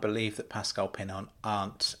 I can't believe that Pascal Pinon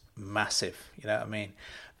aren't massive. You know what I mean?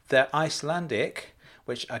 They're Icelandic,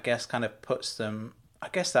 which I guess kind of puts them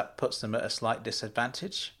at a slight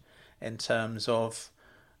disadvantage in terms of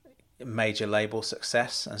major label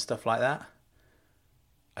success and stuff like that.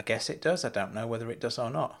 I guess it does. I don't know whether it does or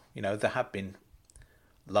not. You know, there have been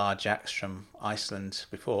large acts from Iceland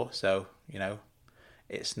before, so, you know,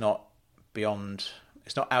 it's not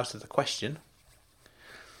out of the question.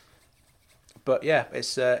 But yeah,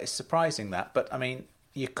 it's surprising that. But I mean,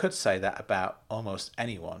 you could say that about almost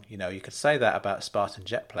anyone. You know, you could say that about Spartan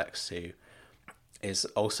Jetplex, who is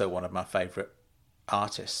also one of my favourite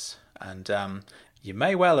artists. And you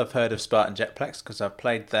may well have heard of Spartan Jetplex because I've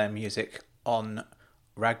played their music on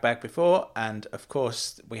Ragbag before, and of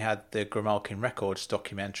course we had the Grimalkin Records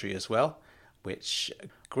documentary as well, which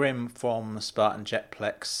Grim from Spartan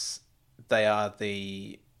Jetplex, they are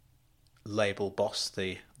the label boss,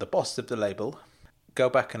 the boss of the label. Go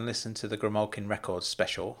back and listen to the Grimalkin Records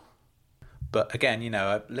special. But again, you know,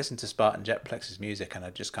 I listened to Spartan Jetplex's music and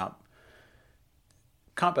I just can't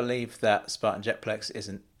believe that Spartan Jetplex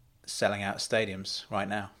isn't selling out stadiums right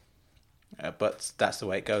now. But that's the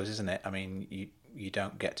way it goes, isn't it? I mean, you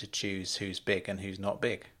don't get to choose who's big and who's not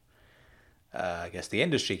big. I guess the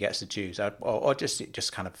industry gets to choose, or just it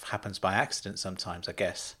just kind of happens by accident sometimes, I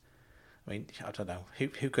guess. I mean, I don't know.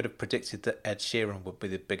 Who could have predicted that Ed Sheeran would be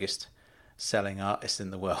the biggest selling artist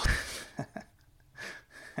in the world?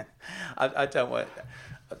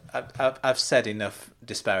 I've said enough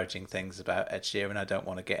disparaging things about Ed Sheeran. I don't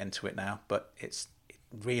want to get into it now, but it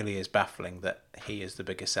really is baffling that he is the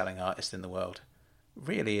biggest selling artist in the world. It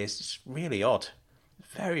really is. It's really odd.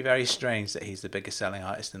 Very, very strange that he's the biggest selling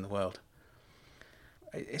artist in the world.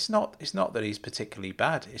 It's not that he's particularly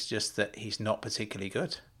bad. It's just that he's not particularly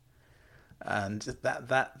good. And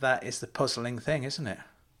that is the puzzling thing, isn't it?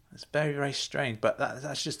 It's very, very strange, but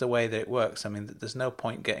that's just the way that it works. I mean, there's no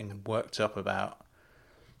point getting worked up about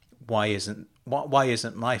why isn't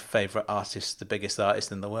my favourite artist the biggest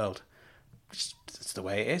artist in the world. It's the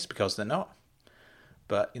way it is, because they're not.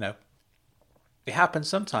 But, you know, it happens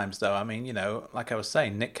sometimes, though. I mean, you know, like I was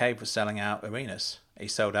saying, Nick Cave was selling out arenas. He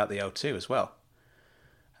sold out the O2 as well.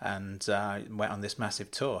 And went on this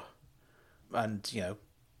massive tour. And, you know,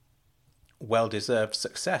 well-deserved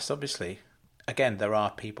success, obviously. Again, there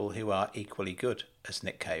are people who are equally good as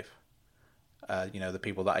Nick Cave. You know, the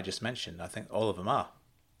people that I just mentioned, I think all of them are.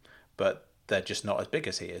 But they're just not as big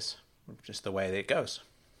as he is. Just the way that it goes.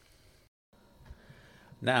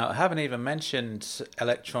 Now, I haven't even mentioned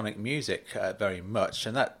electronic music very much,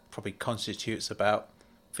 and that probably constitutes about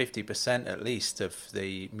 50% at least of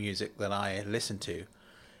the music that I listen to.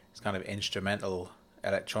 It's kind of instrumental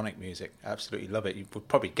electronic music. I absolutely love it. You would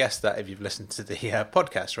probably guess that if you've listened to the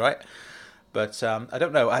podcast, right? But I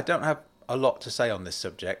don't know. I don't have a lot to say on this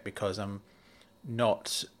subject because I'm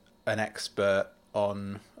not an expert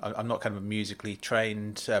on. I'm not kind of musically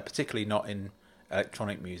trained, particularly not in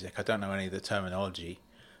electronic music. I don't know any of the terminology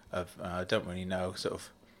of. I don't really know sort of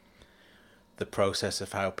the process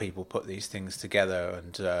of how people put these things together,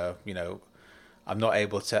 and I'm not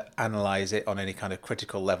able to analyze it on any kind of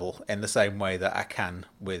critical level in the same way that I can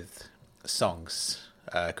with songs,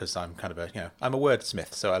 because I'm kind of I'm a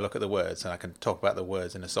wordsmith, so I look at the words and I can talk about the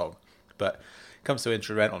words in a song. But when it comes to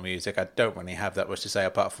instrumental music, I don't really have that much to say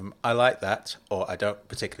apart from I like that, or I don't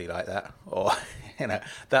particularly like that, or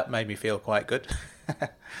that made me feel quite good.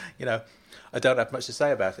 I don't have much to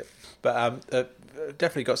say about it. But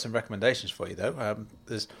definitely got some recommendations for you though.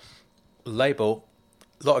 There's a label,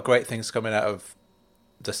 a lot of great things coming out of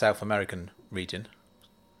the South American region.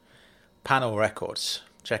 Panel Records.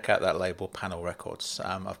 Check out that label, Panel Records.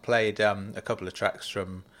 I've played a couple of tracks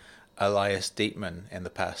from Elias Dietman in the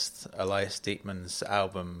past. Elias Dietman's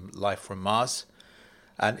album Life from Mars.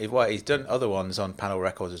 And he's done other ones on Panel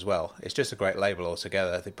Records as well. It's just a great label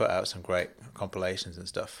altogether. They put out some great compilations and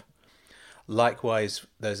stuff. Likewise,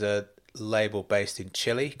 there's a label based in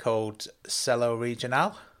Chile called Sello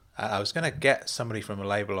Regional. I was going to get somebody from a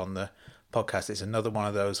label on the podcast. It's another one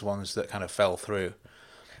of those ones that kind of fell through.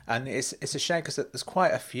 And it's a shame because there's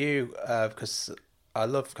quite a few, because I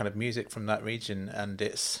love kind of music from that region, and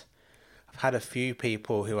I've had a few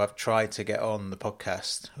people who I've tried to get on the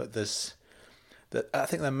podcast, but I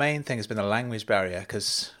think the main thing has been the language barrier,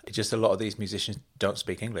 because just a lot of these musicians don't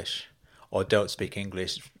speak English, or don't speak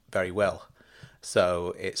English very well.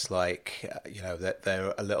 So it's like, that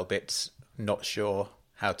they're a little bit not sure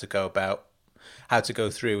how to go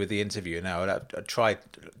through with the interview now. And I tried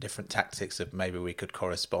different tactics of maybe we could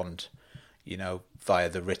correspond, via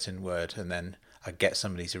the written word, and then I'd get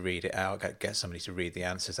somebody to read it out, get somebody to read the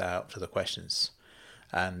answers out to the questions.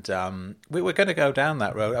 And we were going to go down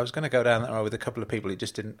that road. I was going to go down that road with a couple of people. It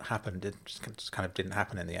just didn't happen. It just kind of didn't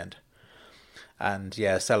happen in the end. And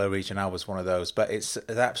yeah, Sello Regional was one of those. But it's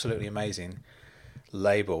an absolutely amazing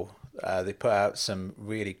label. They put out some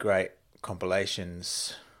really great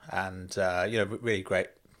compilations and really great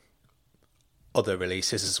other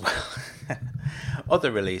releases as well.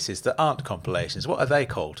 Other releases that aren't compilations. What are they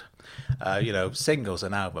called? Singles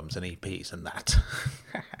and albums and EPs and that.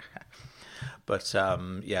 But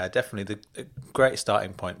definitely the great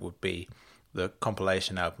starting point would be the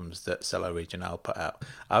compilation albums that Sello Regional put out.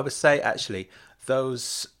 I would say actually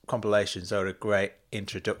those compilations are a great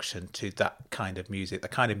introduction to that kind of music, the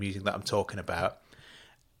kind of music that I'm talking about.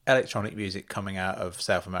 Electronic music coming out of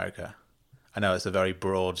South America. I know it's a very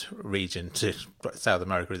broad region. South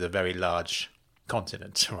America is a very large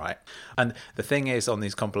continent, right? And the thing is, on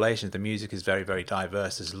these compilations, the music is very, very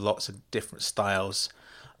diverse. There's lots of different styles,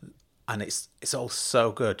 and it's all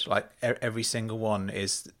so good. Like every single one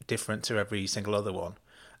is different to every single other one,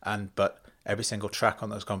 but every single track on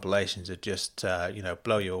those compilations are just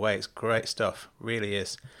blow you away. It's great stuff, really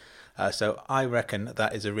is. So I reckon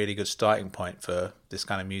that is a really good starting point for this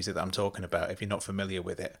kind of music that I'm talking about. If you're not familiar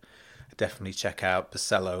with it, definitely check out the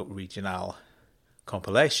Sello Regional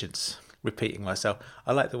compilations. Repeating myself,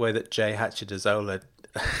 I like the way that Jay Hatcher-Dazzola,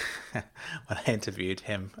 when I interviewed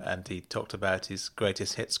him and he talked about his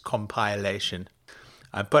greatest hits compilation.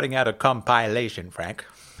 I'm putting out a compilation, Frank.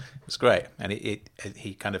 It was great, and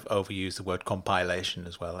he kind of overused the word compilation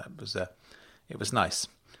as well. It was nice.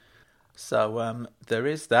 So there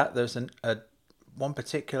is that. There's one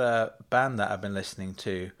particular band that I've been listening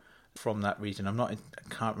to from that region. I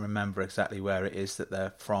can't remember exactly where it is that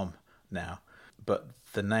they're from now, but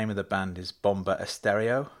the name of the band is Bomba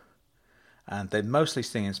Estéreo, and they mostly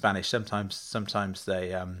sing in Spanish. Sometimes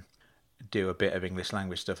they do a bit of English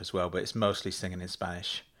language stuff as well, but it's mostly singing in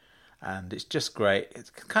Spanish, and it's just great. It's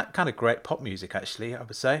kind of great pop music, actually, I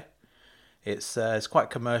would say. It's quite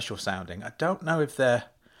commercial sounding. I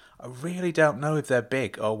really don't know if they're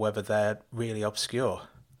big or whether they're really obscure.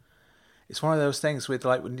 It's one of those things with,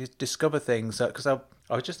 like, when you discover things, because I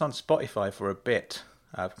was just on Spotify for a bit.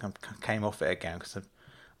 I came off it again because I'd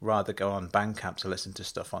rather go on Bandcamp to listen to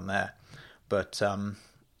stuff on there. But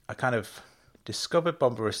I kind of discovered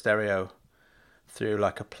Bomba Estéreo through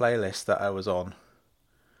like a playlist that I was on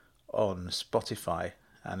Spotify,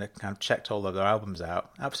 and I kind of checked all of their albums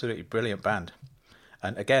out. Absolutely brilliant band.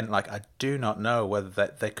 And again, like, I do not know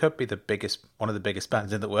whether they could be one of the biggest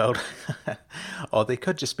bands in the world, or they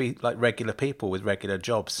could just be like regular people with regular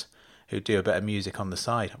jobs who do a bit of music on the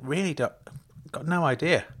side. Really got no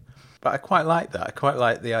idea. But I quite like that. I quite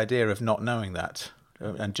like the idea of not knowing that.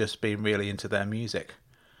 and just being really into their music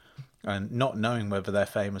and not knowing whether they're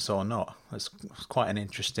famous or not. It's quite an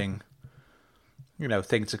interesting,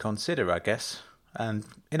 thing to consider, I guess. And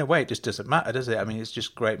in a way, it just doesn't matter, does it? I mean, it's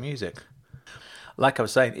just great music. Like I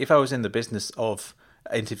was saying, if I was in the business of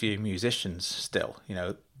interviewing musicians still,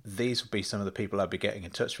 these would be some of the people I'd be getting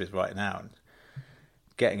in touch with right now. And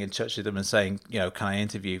getting in touch with them and saying, can I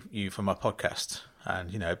interview you for my podcast?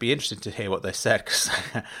 And, it'd be interesting to hear what they said, because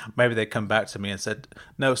maybe they'd come back to me and said,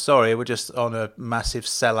 no, sorry, we're just on a massive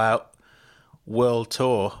sellout world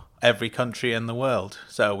tour, every country in the world.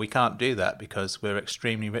 So we can't do that because we're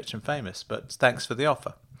extremely rich and famous, but thanks for the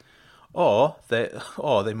offer. Or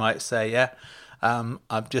they might say, yeah, I'm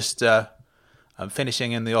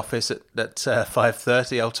finishing in the office at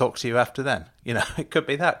 5:30. I'll talk to you after then. It could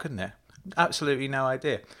be that, couldn't it? Absolutely no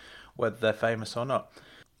idea whether they're famous or not.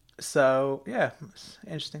 So yeah,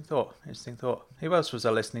 interesting thought. Who else was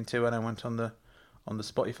I listening to when I went on the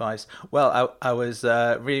Spotify's? Well, I was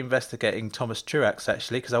reinvestigating Thomas Truax,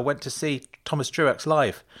 actually, because I went to see Thomas Truax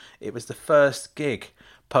live. It was the first gig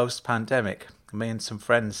post-pandemic. Me and some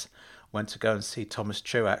friends went to go and see Thomas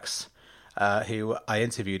Truax, who I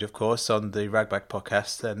interviewed, of course, on the Ragbag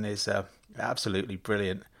podcast, and is absolutely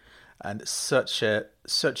brilliant and such a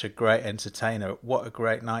great entertainer. What a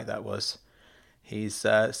great night that was. He's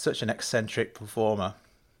such an eccentric performer,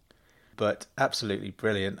 but absolutely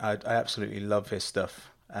brilliant. I absolutely love his stuff.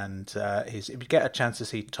 And if you get a chance to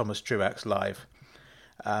see Thomas Truax live,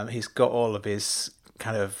 he's got all of his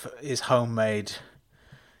his homemade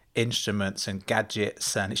instruments and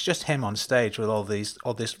gadgets, and it's just him on stage with all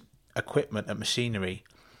this equipment and machinery,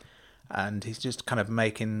 and he's just kind of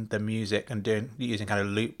making the music and using kind of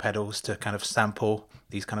loop pedals to kind of sample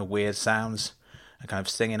these kind of weird sounds and kind of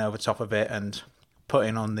singing over top of it and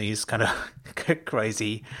putting on these kind of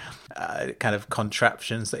crazy kind of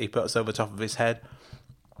contraptions that he puts over top of his head.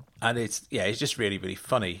 And it's just really, really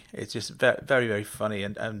funny. It's just very, very funny,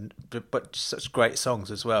 but such great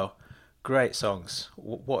songs as well. Great songs.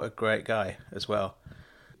 What a great guy as well.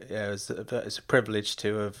 Yeah, it's a privilege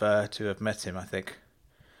to have met him, I think.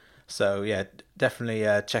 So yeah, definitely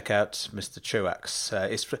check out Mr. Truax.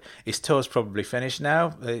 His tour's probably finished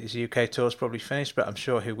now. His UK tour's probably finished, but I'm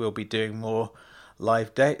sure he will be doing more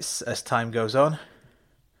live dates as time goes on.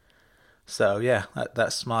 So yeah,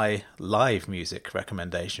 that's my live music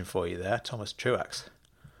recommendation for you there, Thomas Truax.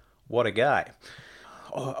 What a guy.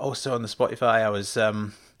 Also on the Spotify, I was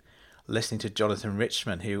listening to Jonathan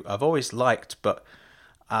Richman, who I've always liked, but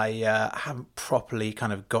I haven't properly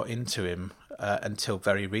kind of got into him until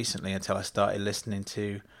very recently, until I started listening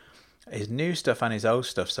to his new stuff and his old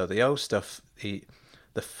stuff. So the old stuff, the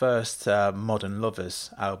first Modern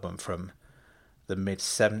Lovers album from the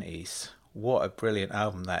mid-70s, what a brilliant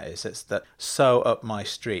album that is. It's so up my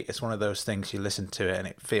street. It's one of those things you listen to it and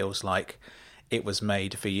it feels like it was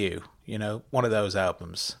made for you. One of those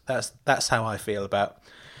albums. That's how I feel about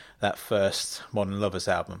that first Modern Lovers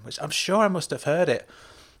album, which I'm sure I must have heard it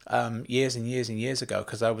years and years and years ago,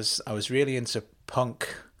 because I was really into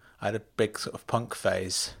punk. I had a big sort of punk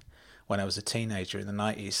phase when I was a teenager in the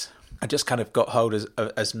 90s. I just kind of got hold of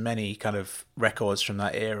as many kind of records from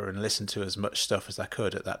that era and listened to as much stuff as I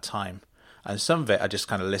could at that time. And some of it I just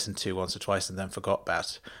kind of listened to once or twice and then forgot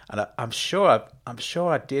about. And I'm sure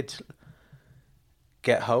I did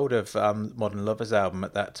get hold of Modern Lovers album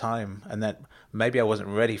at that time, and then maybe I wasn't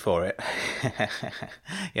ready for it.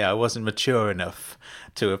 Yeah, I wasn't mature enough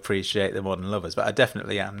to appreciate the Modern Lovers, but I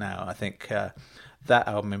definitely am now. I think that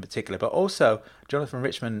album in particular, but also Jonathan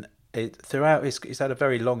Richman, throughout he's had a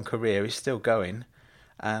very long career. He's still going,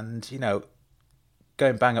 and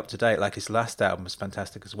going bang up to date. Like his last album was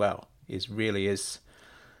fantastic as well. He really is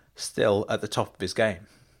still at the top of his game.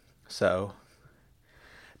 So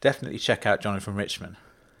definitely check out Jonathan Richman.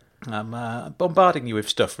 I'm bombarding you with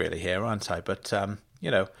stuff really here, aren't I? But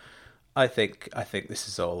I think this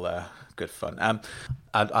is all good fun.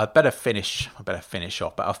 I better finish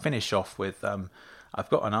off, but I'll finish off with I've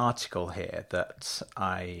got an article here that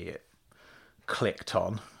I clicked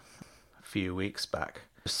on a few weeks back.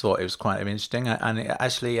 Just thought it was quite interesting, and it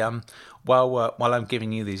actually, while I'm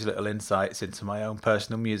giving you these little insights into my own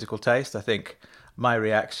personal musical taste, I think my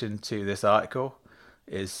reaction to this article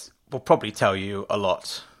will probably tell you a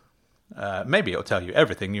lot. Maybe it'll tell you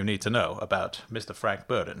everything you need to know about Mr. Frank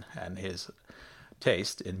Burden and his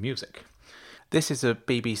taste in music. This is a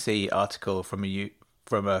BBC article from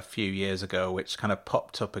a few years ago, which kind of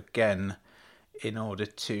popped up again in order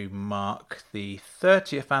to mark the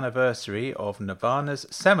 30th anniversary of Nirvana's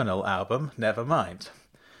seminal album, Nevermind.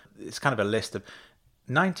 It's kind of a list of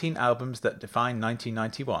 19 albums that define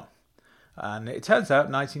 1991. And it turns out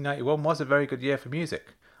 1991 was a very good year for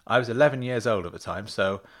music. I was 11 years old at the time,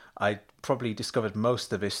 so I probably discovered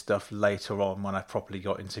most of his stuff later on when I properly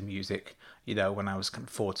got into music, when I was kind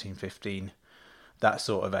of 14, 15, that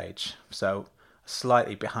sort of age. So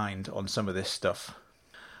slightly behind on some of this stuff.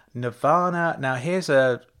 Nirvana, now here's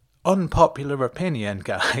a unpopular opinion,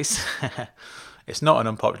 guys. It's not an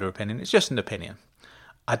unpopular opinion, it's just an opinion.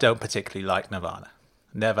 I don't particularly like Nirvana.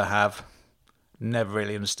 Never have. Never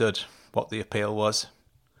really understood what the appeal was.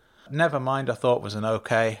 Nevermind, I thought was an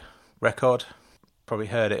okay record. Probably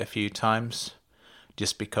heard it a few times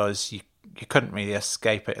just because you couldn't really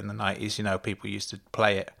escape it in the 90s. People used to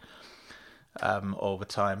play it all the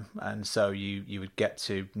time, and so you would get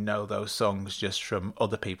to know those songs just from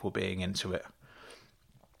other people being into it.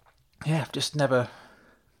 Yeah, just never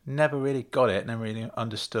really got it, never really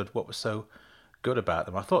understood what was so good about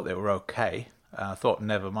them. I thought they were okay. I thought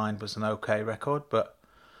Nevermind was an okay record, but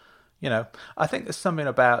I think there's something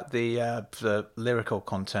about the lyrical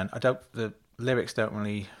content. The lyrics don't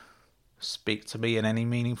really speak to me in any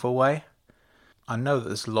meaningful way. I know that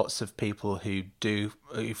there's lots of people who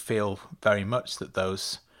feel very much that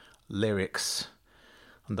those lyrics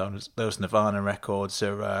and those Nirvana records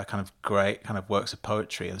are kind of great, kind of works of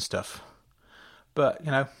poetry and stuff. But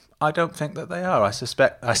I don't think that they are. I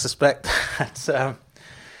suspect that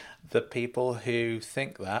the people who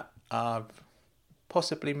think that are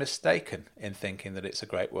possibly mistaken in thinking that it's a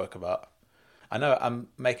great work of art. I know I'm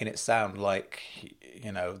making it sound like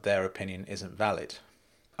their opinion isn't valid.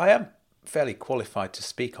 I am fairly qualified to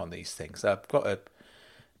speak on these things. I've got a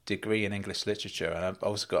degree in English literature, and I've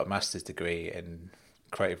also got a master's degree in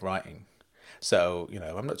creative writing. So,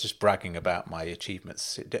 I'm not just bragging about my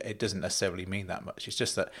achievements. It doesn't necessarily mean that much. It's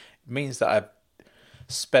just that it means that I've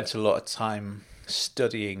spent a lot of time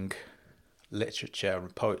studying literature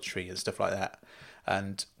and poetry and stuff like that.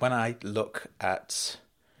 And when I look at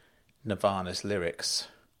Nirvana's lyrics,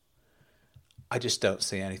 I just don't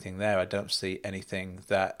see anything there. I don't see anything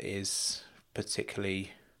that is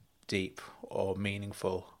particularly deep or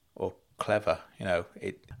meaningful or clever.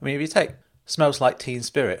 If you take Smells Like Teen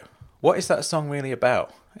Spirit, what is that song really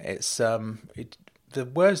about? It's the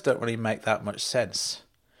words don't really make that much sense.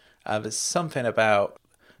 There's something about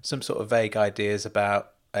some sort of vague ideas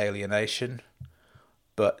about alienation,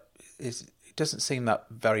 but it doesn't seem that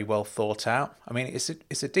very well thought out. I mean, it's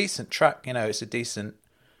a decent track. It's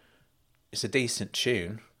a decent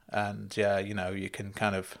tune, and you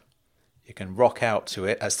can rock out to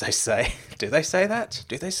it, as they say. Do they say that?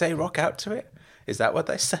 Do they say rock out to it? Is that what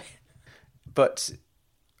they say? But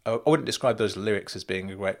I wouldn't describe those lyrics as being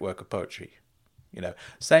a great work of poetry.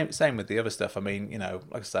 Same with the other stuff. I mean,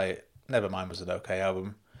 like I say, Nevermind was an okay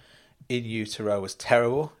album. In Utero was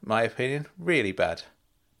terrible, in my opinion. Really bad.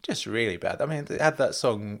 Just really bad. I mean, they had that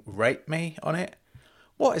song Rape Me on it.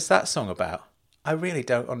 What is that song about? I really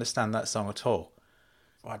don't understand that song at all.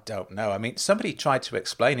 I don't know. I mean, somebody tried to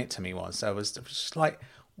explain it to me once. I was just like,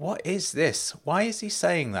 what is this? Why is he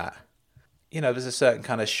saying that? There's a certain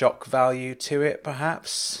kind of shock value to it,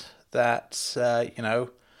 perhaps, that,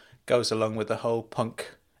 goes along with the whole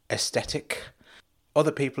punk aesthetic.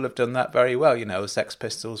 Other people have done that very well. The Sex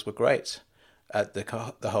Pistols were great at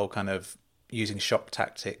the whole kind of using shock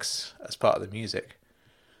tactics as part of the music.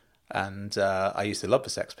 And I used to love the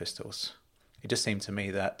Sex Pistols. It just seemed to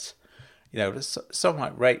me that, a song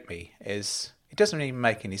like Rape Me it doesn't really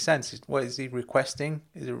make any sense. What is he requesting?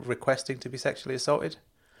 Is he requesting to be sexually assaulted?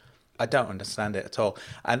 I don't understand it at all.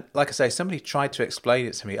 And like I say, somebody tried to explain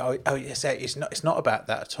it to me. Oh, yes, it's not about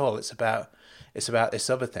that at all. It's about this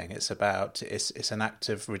other thing. It's an act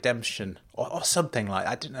of redemption or something like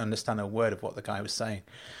that. I didn't understand a word of what the guy was saying.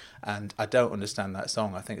 And I don't understand that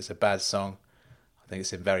song. I think it's a bad song. I think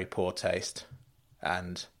it's in very poor taste.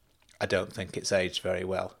 And I don't think it's aged very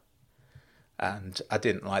well. And I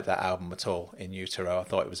didn't like that album at all, In Utero. I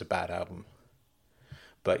thought it was a bad album.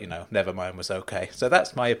 But, Nevermind was okay. So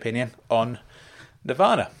that's my opinion on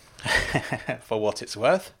Nirvana, for what it's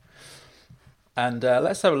worth. And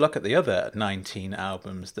let's have a look at the other 19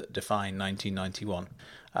 albums that define 1991.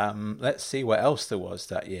 Let's see what else there was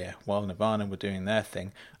that year while Nirvana were doing their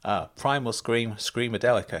thing. Primal Scream,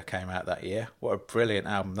 Screamadelica came out that year. What a brilliant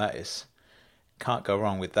album that is. Can't go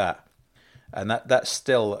wrong with that. And that's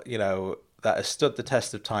still, that has stood the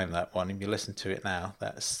test of time, that one. If you listen to it now,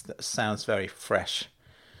 that sounds very fresh.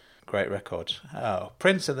 Great record. Oh,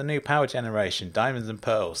 Prince of the New Power Generation, Diamonds and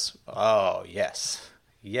Pearls. Oh, yes.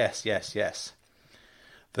 Yes, yes, yes.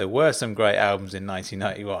 There were some great albums in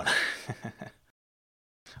 1991.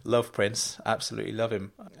 Love Prince, absolutely love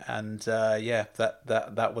him. And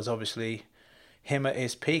that was obviously him at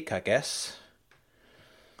his peak, I guess.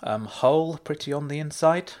 Hole, Pretty on the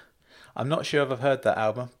Inside. I'm not sure if I've heard that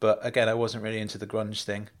album, but again, I wasn't really into the grunge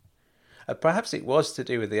thing. Perhaps it was to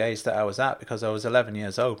do with the age that I was at, because I was 11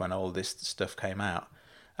 years old when all this stuff came out.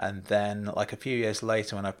 And then, like a few years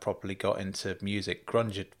later, when I properly got into music,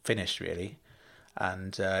 grunge had finished really,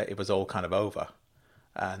 and it was all kind of over.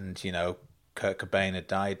 And, you know, Kurt Cobain had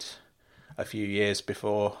died a few years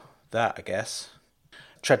before that, I guess.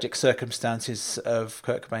 Tragic circumstances of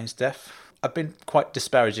Kurt Cobain's death. I've been quite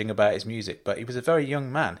disparaging about his music, but he was a very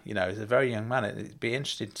young man. You know, he was a very young man. It'd be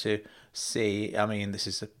interesting to see. I mean, this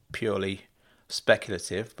is a purely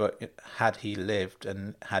speculative, but had he lived,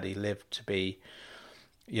 and had he lived to be,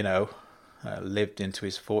 you know, lived into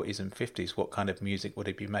his 40s and 50s, what kind of music would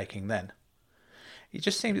he be making then? It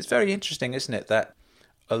just seems, it's very interesting, isn't it, that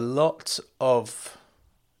a lot of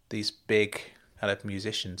these big kind of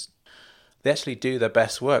musicians, they actually do their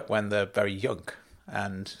best work when they're very young,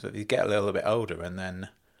 and they get a little bit older and then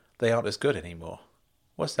they aren't as good anymore.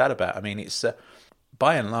 What's that about? I mean, it's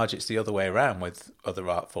by and large it's the other way around with other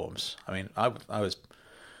art forms. I mean,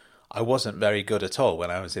 I wasn't very good at all when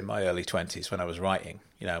I was in my early 20s when I was writing.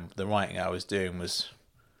 You know, the writing I was doing was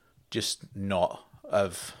just not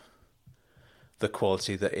of the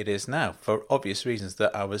quality that it is now, for obvious reasons,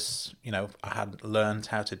 that I was, you know, I hadn't learned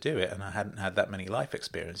how to do it and I hadn't had that many life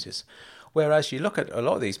experiences. Whereas you look at a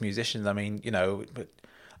lot of these musicians, I mean, you know,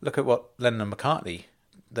 look at what Lennon and McCartney,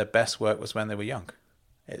 their best work was when they were young.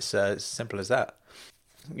 It's as simple as that.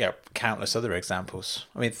 Yeah, countless other examples.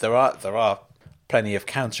 I mean, there are plenty of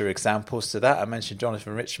counter examples to that. I mentioned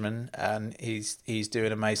Jonathan Richman, and he's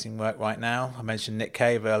doing amazing work right now. I mentioned Nick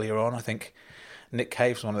Cave earlier on. I think Nick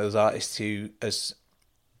Cave's one of those artists who has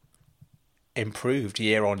improved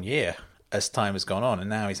year on year as time has gone on, and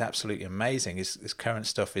now he's absolutely amazing. His current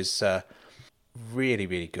stuff is really,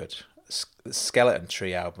 really good. The Skeleton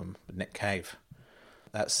Tree album with Nick Cave,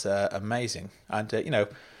 that's amazing. And you know,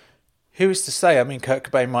 who is to say? I mean, Kurt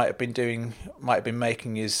Cobain might have been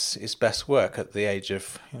making his best work at the age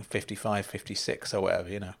of 55, 56 or whatever.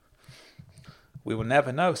 You know, we will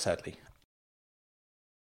never know, sadly.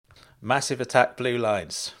 Massive Attack, Blue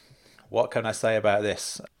Lines. What can I say about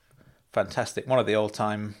this? Fantastic. One of the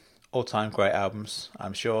all-time great albums.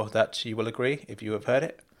 I'm sure that you will agree if you have heard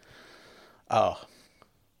it. Oh,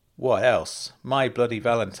 what else? My Bloody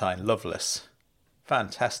Valentine, Loveless.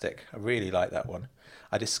 Fantastic. I really like that one.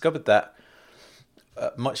 I discovered that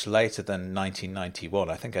much later than 1991.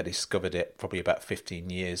 I think I discovered it probably about 15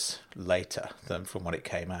 years later than from when it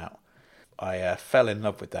came out. I fell in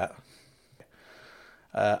love with that.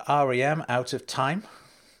 REM, Out of Time.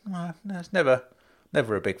 I was never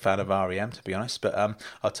a big fan of REM, to be honest, but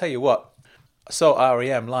I'll tell you what, I saw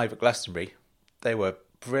REM live at Glastonbury. They were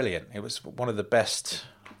brilliant. It was one of the best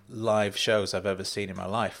live shows I've ever seen in my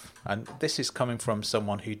life, and this is coming from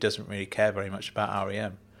someone who doesn't really care very much about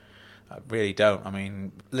REM. I really don't. I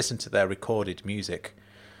mean, listen to their recorded music,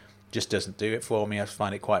 just doesn't do it for me. I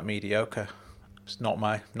find it quite mediocre. It's not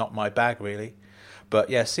my bag, really. But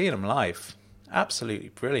yeah, seeing them live, absolutely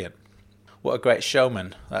brilliant. What a great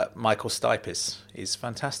showman Michael Stipe is. He's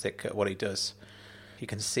fantastic at what he does. You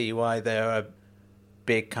can see why they're a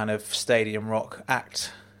big kind of stadium rock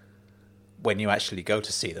act when you actually go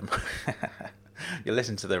to see them. You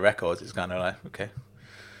listen to the records, it's kind of like, okay,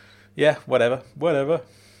 yeah, whatever.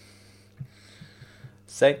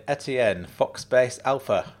 Saint Etienne, Fox-based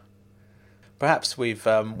Alpha. Perhaps we've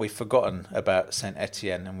forgotten about Saint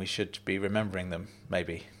Etienne, and we should be remembering them.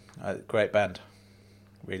 Maybe great band,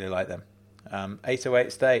 really like them.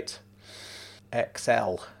 808 State,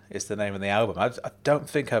 XL is the name of the album. I don't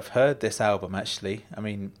think I've heard this album actually. I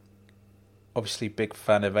mean, obviously big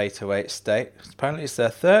fan of 808 State. Apparently it's their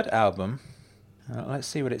third album. Let's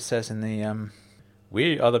see what it says in the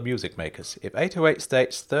We Are the Music Makers. If 808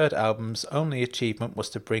 State's third album's only achievement was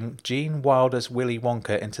to bring Gene Wilder's Willy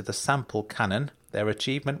Wonka into the sample canon, their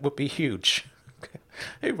achievement would be huge.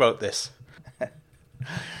 Who wrote this?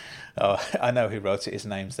 Oh, I know who wrote it. His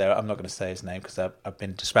name's there. I'm not going to say his name because I've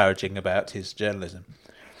been disparaging about his journalism.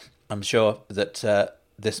 I'm sure that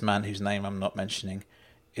this man, whose name I'm not mentioning,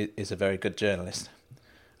 is a very good journalist.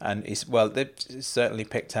 And they've certainly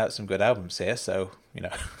picked out some good albums here. So, you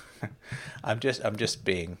know, I'm just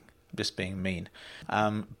being mean.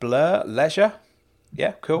 Blur, Leisure,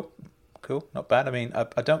 yeah, cool, not bad. I mean,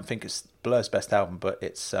 I don't think it's Blur's best album, but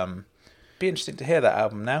it's be interesting to hear that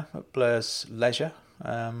album now. Blur's Leisure.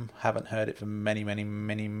 Haven't heard it for many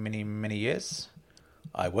years.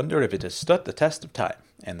 I wonder if it has stood the test of time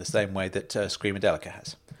in the same way that Screamadelica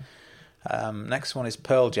has. Next one is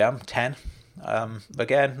Pearl Jam, 10.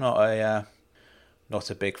 Again, not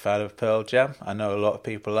a big fan of Pearl Jam. I know a lot of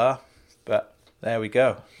people are, but There we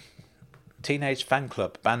go. Teenage Fan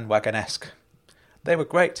Club, Bandwagon-esque. They were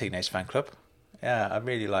great, Teenage Fan Club. Yeah, I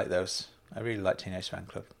really like those. I really like Teenage Fan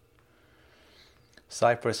Club.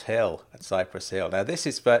 Cypress Hill at Cypress Hill. Now this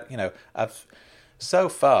is, but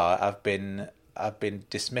I've been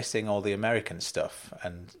dismissing all the American stuff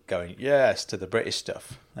and going yes to the British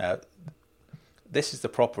stuff. Now this is the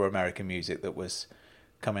proper American music that was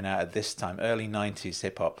coming out at this time, early 90s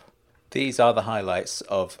hip hop. These are the highlights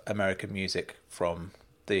of American music from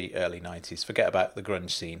the early 90s. Forget about the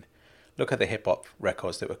grunge scene. Look at the hip hop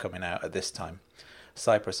records that were coming out at this time.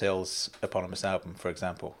 Cypress Hill's eponymous album, for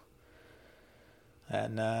example.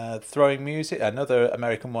 And Throwing Muses, another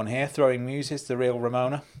American one here. Throwing Muses, The Real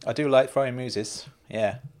Ramona. I do like Throwing Muses,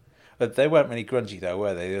 yeah. But they weren't really grungy though,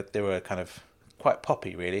 were they? They were kind of quite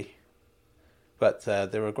poppy, really. But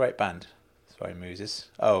they were a great band, Throwing Muses.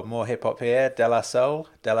 Oh, more hip-hop here. De La Soul.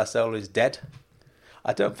 De La Soul is Dead.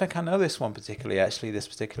 I don't think I know this one particularly, actually, this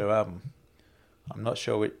particular album. I'm not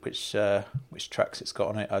sure which tracks it's got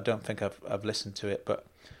on it. I don't think I've listened to it, but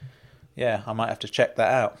yeah, I might have to check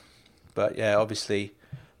that out. But yeah, obviously,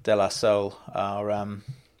 De La Soul are,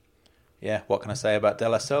 what can I say about De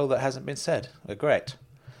La Soul that hasn't been said? They're great.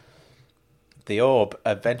 The Orb,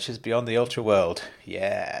 Adventures Beyond the Ultra World.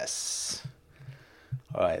 Yes.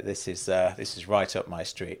 All right, this is right up my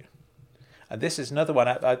street. And this is another one.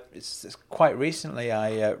 It's quite recently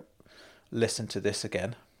I listened to this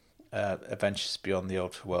again. Adventures Beyond the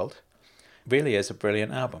Ultra World. Really is a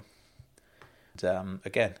brilliant album. And,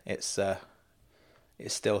 again, it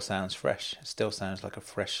still sounds fresh. It still sounds like a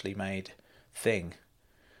freshly made thing.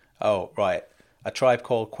 Oh, right. A Tribe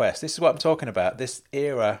Called Quest. This is what I'm talking about. This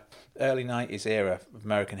era, early 90s era of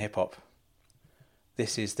American hip-hop.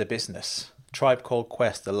 This is the business. Tribe Called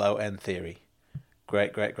Quest, The Low End Theory.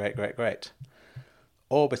 Great, great, great, great, great.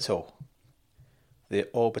 Orbital. The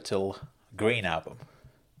Orbital Green album.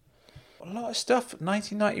 A lot of stuff.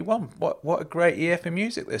 1991. What a great year for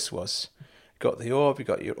music this was. You got the Orb, you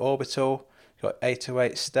got your Orbital, you got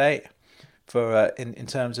 808 State. For in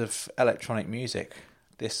terms of electronic music,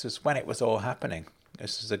 this was when it was all happening.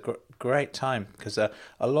 This was a great time because a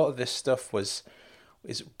lot of this stuff is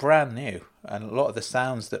brand new, and a lot of the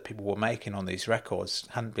sounds that people were making on these records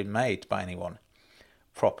hadn't been made by anyone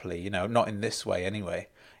properly. Not in this way anyway.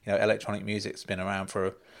 Electronic music's been around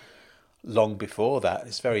for long before that.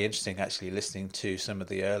 It's very interesting actually listening to some of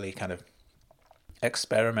the early kind of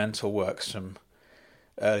experimental works from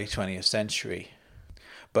early 20th century.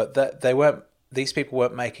 But these people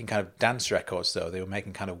weren't making kind of dance records though. They were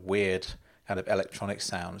making kind of weird kind of electronic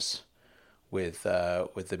sounds with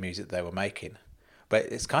the music they were making. But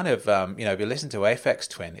it's kind of, if you listen to Aphex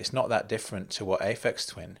Twin, it's not that different to what Aphex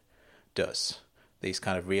Twin does. These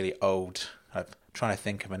kind of really old, I'm trying to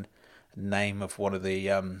think of a name of one of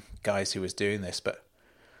the guys who was doing this, but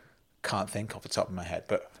can't think off the top of my head.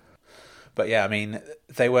 But yeah, I mean,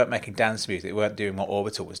 they weren't making dance music. They weren't doing what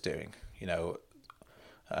Orbital was doing,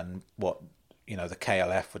 and what, the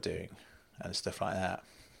KLF were doing and stuff like that.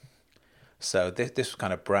 So this was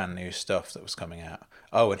kind of brand new stuff that was coming out.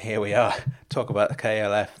 Oh, and here we are. Talk about the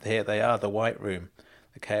KLF. Here they are, the White Room,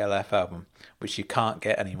 the KLF album, which you can't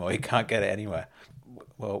get anymore. You can't get it anywhere.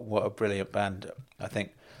 Well, what a brilliant band. I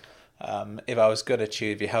think if I was going to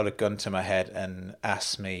choose, if you held a gun to my head and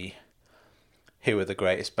asked me who are the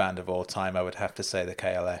greatest band of all time, I would have to say the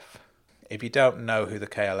KLF. If you don't know who the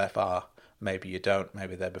KLF are, maybe you don't,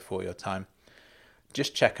 maybe they're before your time,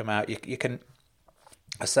 just check them out. You can...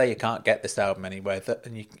 I say you can't get this album anywhere,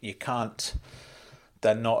 and you can't.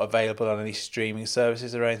 They're not available on any streaming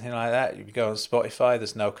services or anything like that. If you go on Spotify,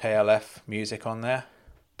 there's no KLF music on there,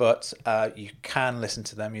 but you can listen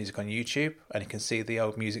to their music on YouTube, and you can see the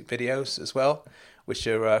old music videos as well, which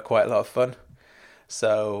are quite a lot of fun.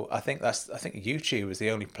 So I think YouTube is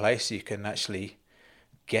the only place you can actually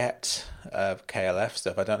get KLF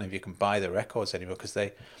stuff. I don't know if you can buy the records anymore because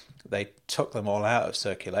they took them all out of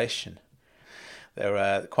circulation.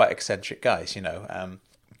 They're quite eccentric guys,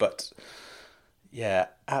 but yeah,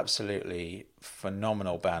 absolutely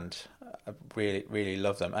phenomenal band. I really, really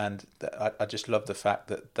love them, and I just love the fact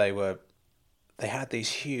that they had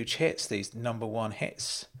these huge hits, these number one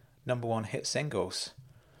hit singles,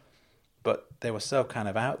 but they were so kind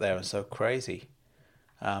of out there and so crazy.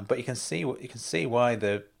 But you can see why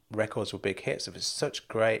the records were big hits. It was such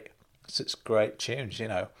great tunes,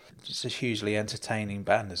 Just a hugely entertaining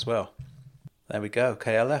band as well. There we go,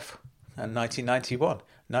 KLF, and 1991.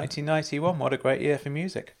 1991, what a great year for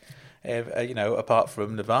music. Apart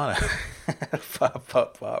from Nirvana,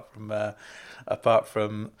 apart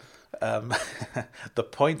from the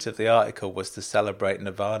point of the article was to celebrate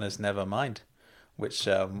Nirvana's Nevermind, which,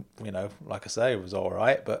 like I say, was all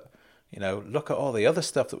right. But, look at all the other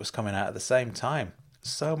stuff that was coming out at the same time.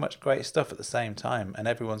 So much great stuff at the same time. And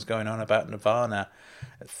everyone's going on about Nirvana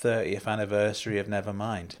at 30th anniversary of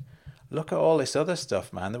Nevermind. Look at all this other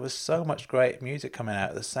stuff, man. There was so much great music coming out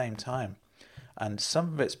at the same time. And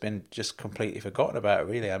some of it's been just completely forgotten about,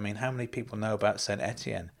 really. I mean, how many people know about Saint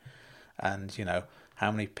Etienne? And,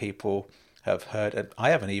 how many people have heard... And I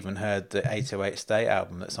haven't even heard the 808 State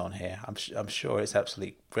album that's on here. I'm sure it's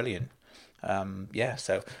absolutely brilliant.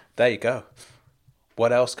 So there you go.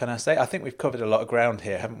 What else can I say? I think we've covered a lot of ground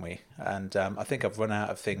here, haven't we? And I think I've run out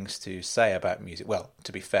of things to say about music. Well,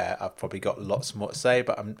 to be fair, I've probably got lots more to say,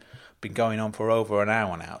 but I've been going on for over an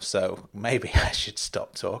hour now, so maybe I should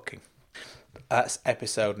stop talking. That's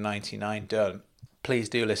episode 99 done. Please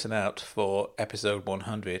do listen out for episode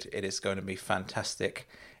 100. It is going to be fantastic.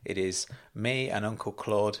 It is me and Uncle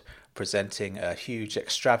Claude presenting a huge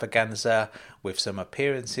extravaganza with some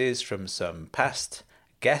appearances from some past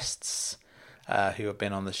guests who have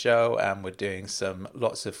been on the show, and we're doing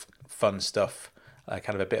lots of fun stuff,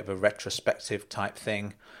 kind of a bit of a retrospective type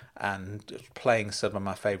thing, and playing some of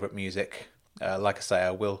my favourite music. Like I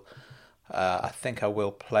say, I think I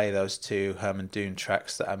will play those 2 Herman Dune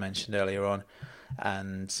tracks that I mentioned earlier on,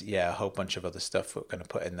 and a whole bunch of other stuff we're going to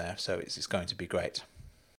put in there, so it's going to be great.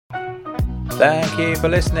 Thank you for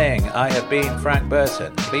listening. I have been Frank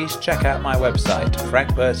Burton. Please check out my website,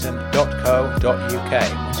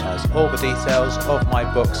 frankburton.co.uk, which has all the details of my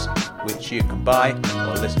books, which you can buy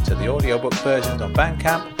or listen to the audiobook versions on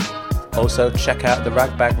Bandcamp. Also, check out the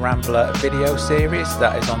Ragbag Rambler video series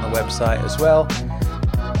that is on the website as well.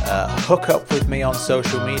 Hook up with me on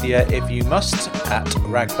social media if you must at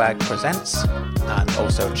Ragbag Presents, and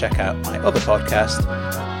also check out my other podcast,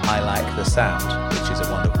 I Like the Sound, which is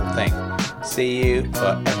a wonderful thing. See you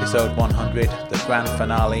for episode 100, the grand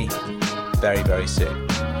finale, very, very soon.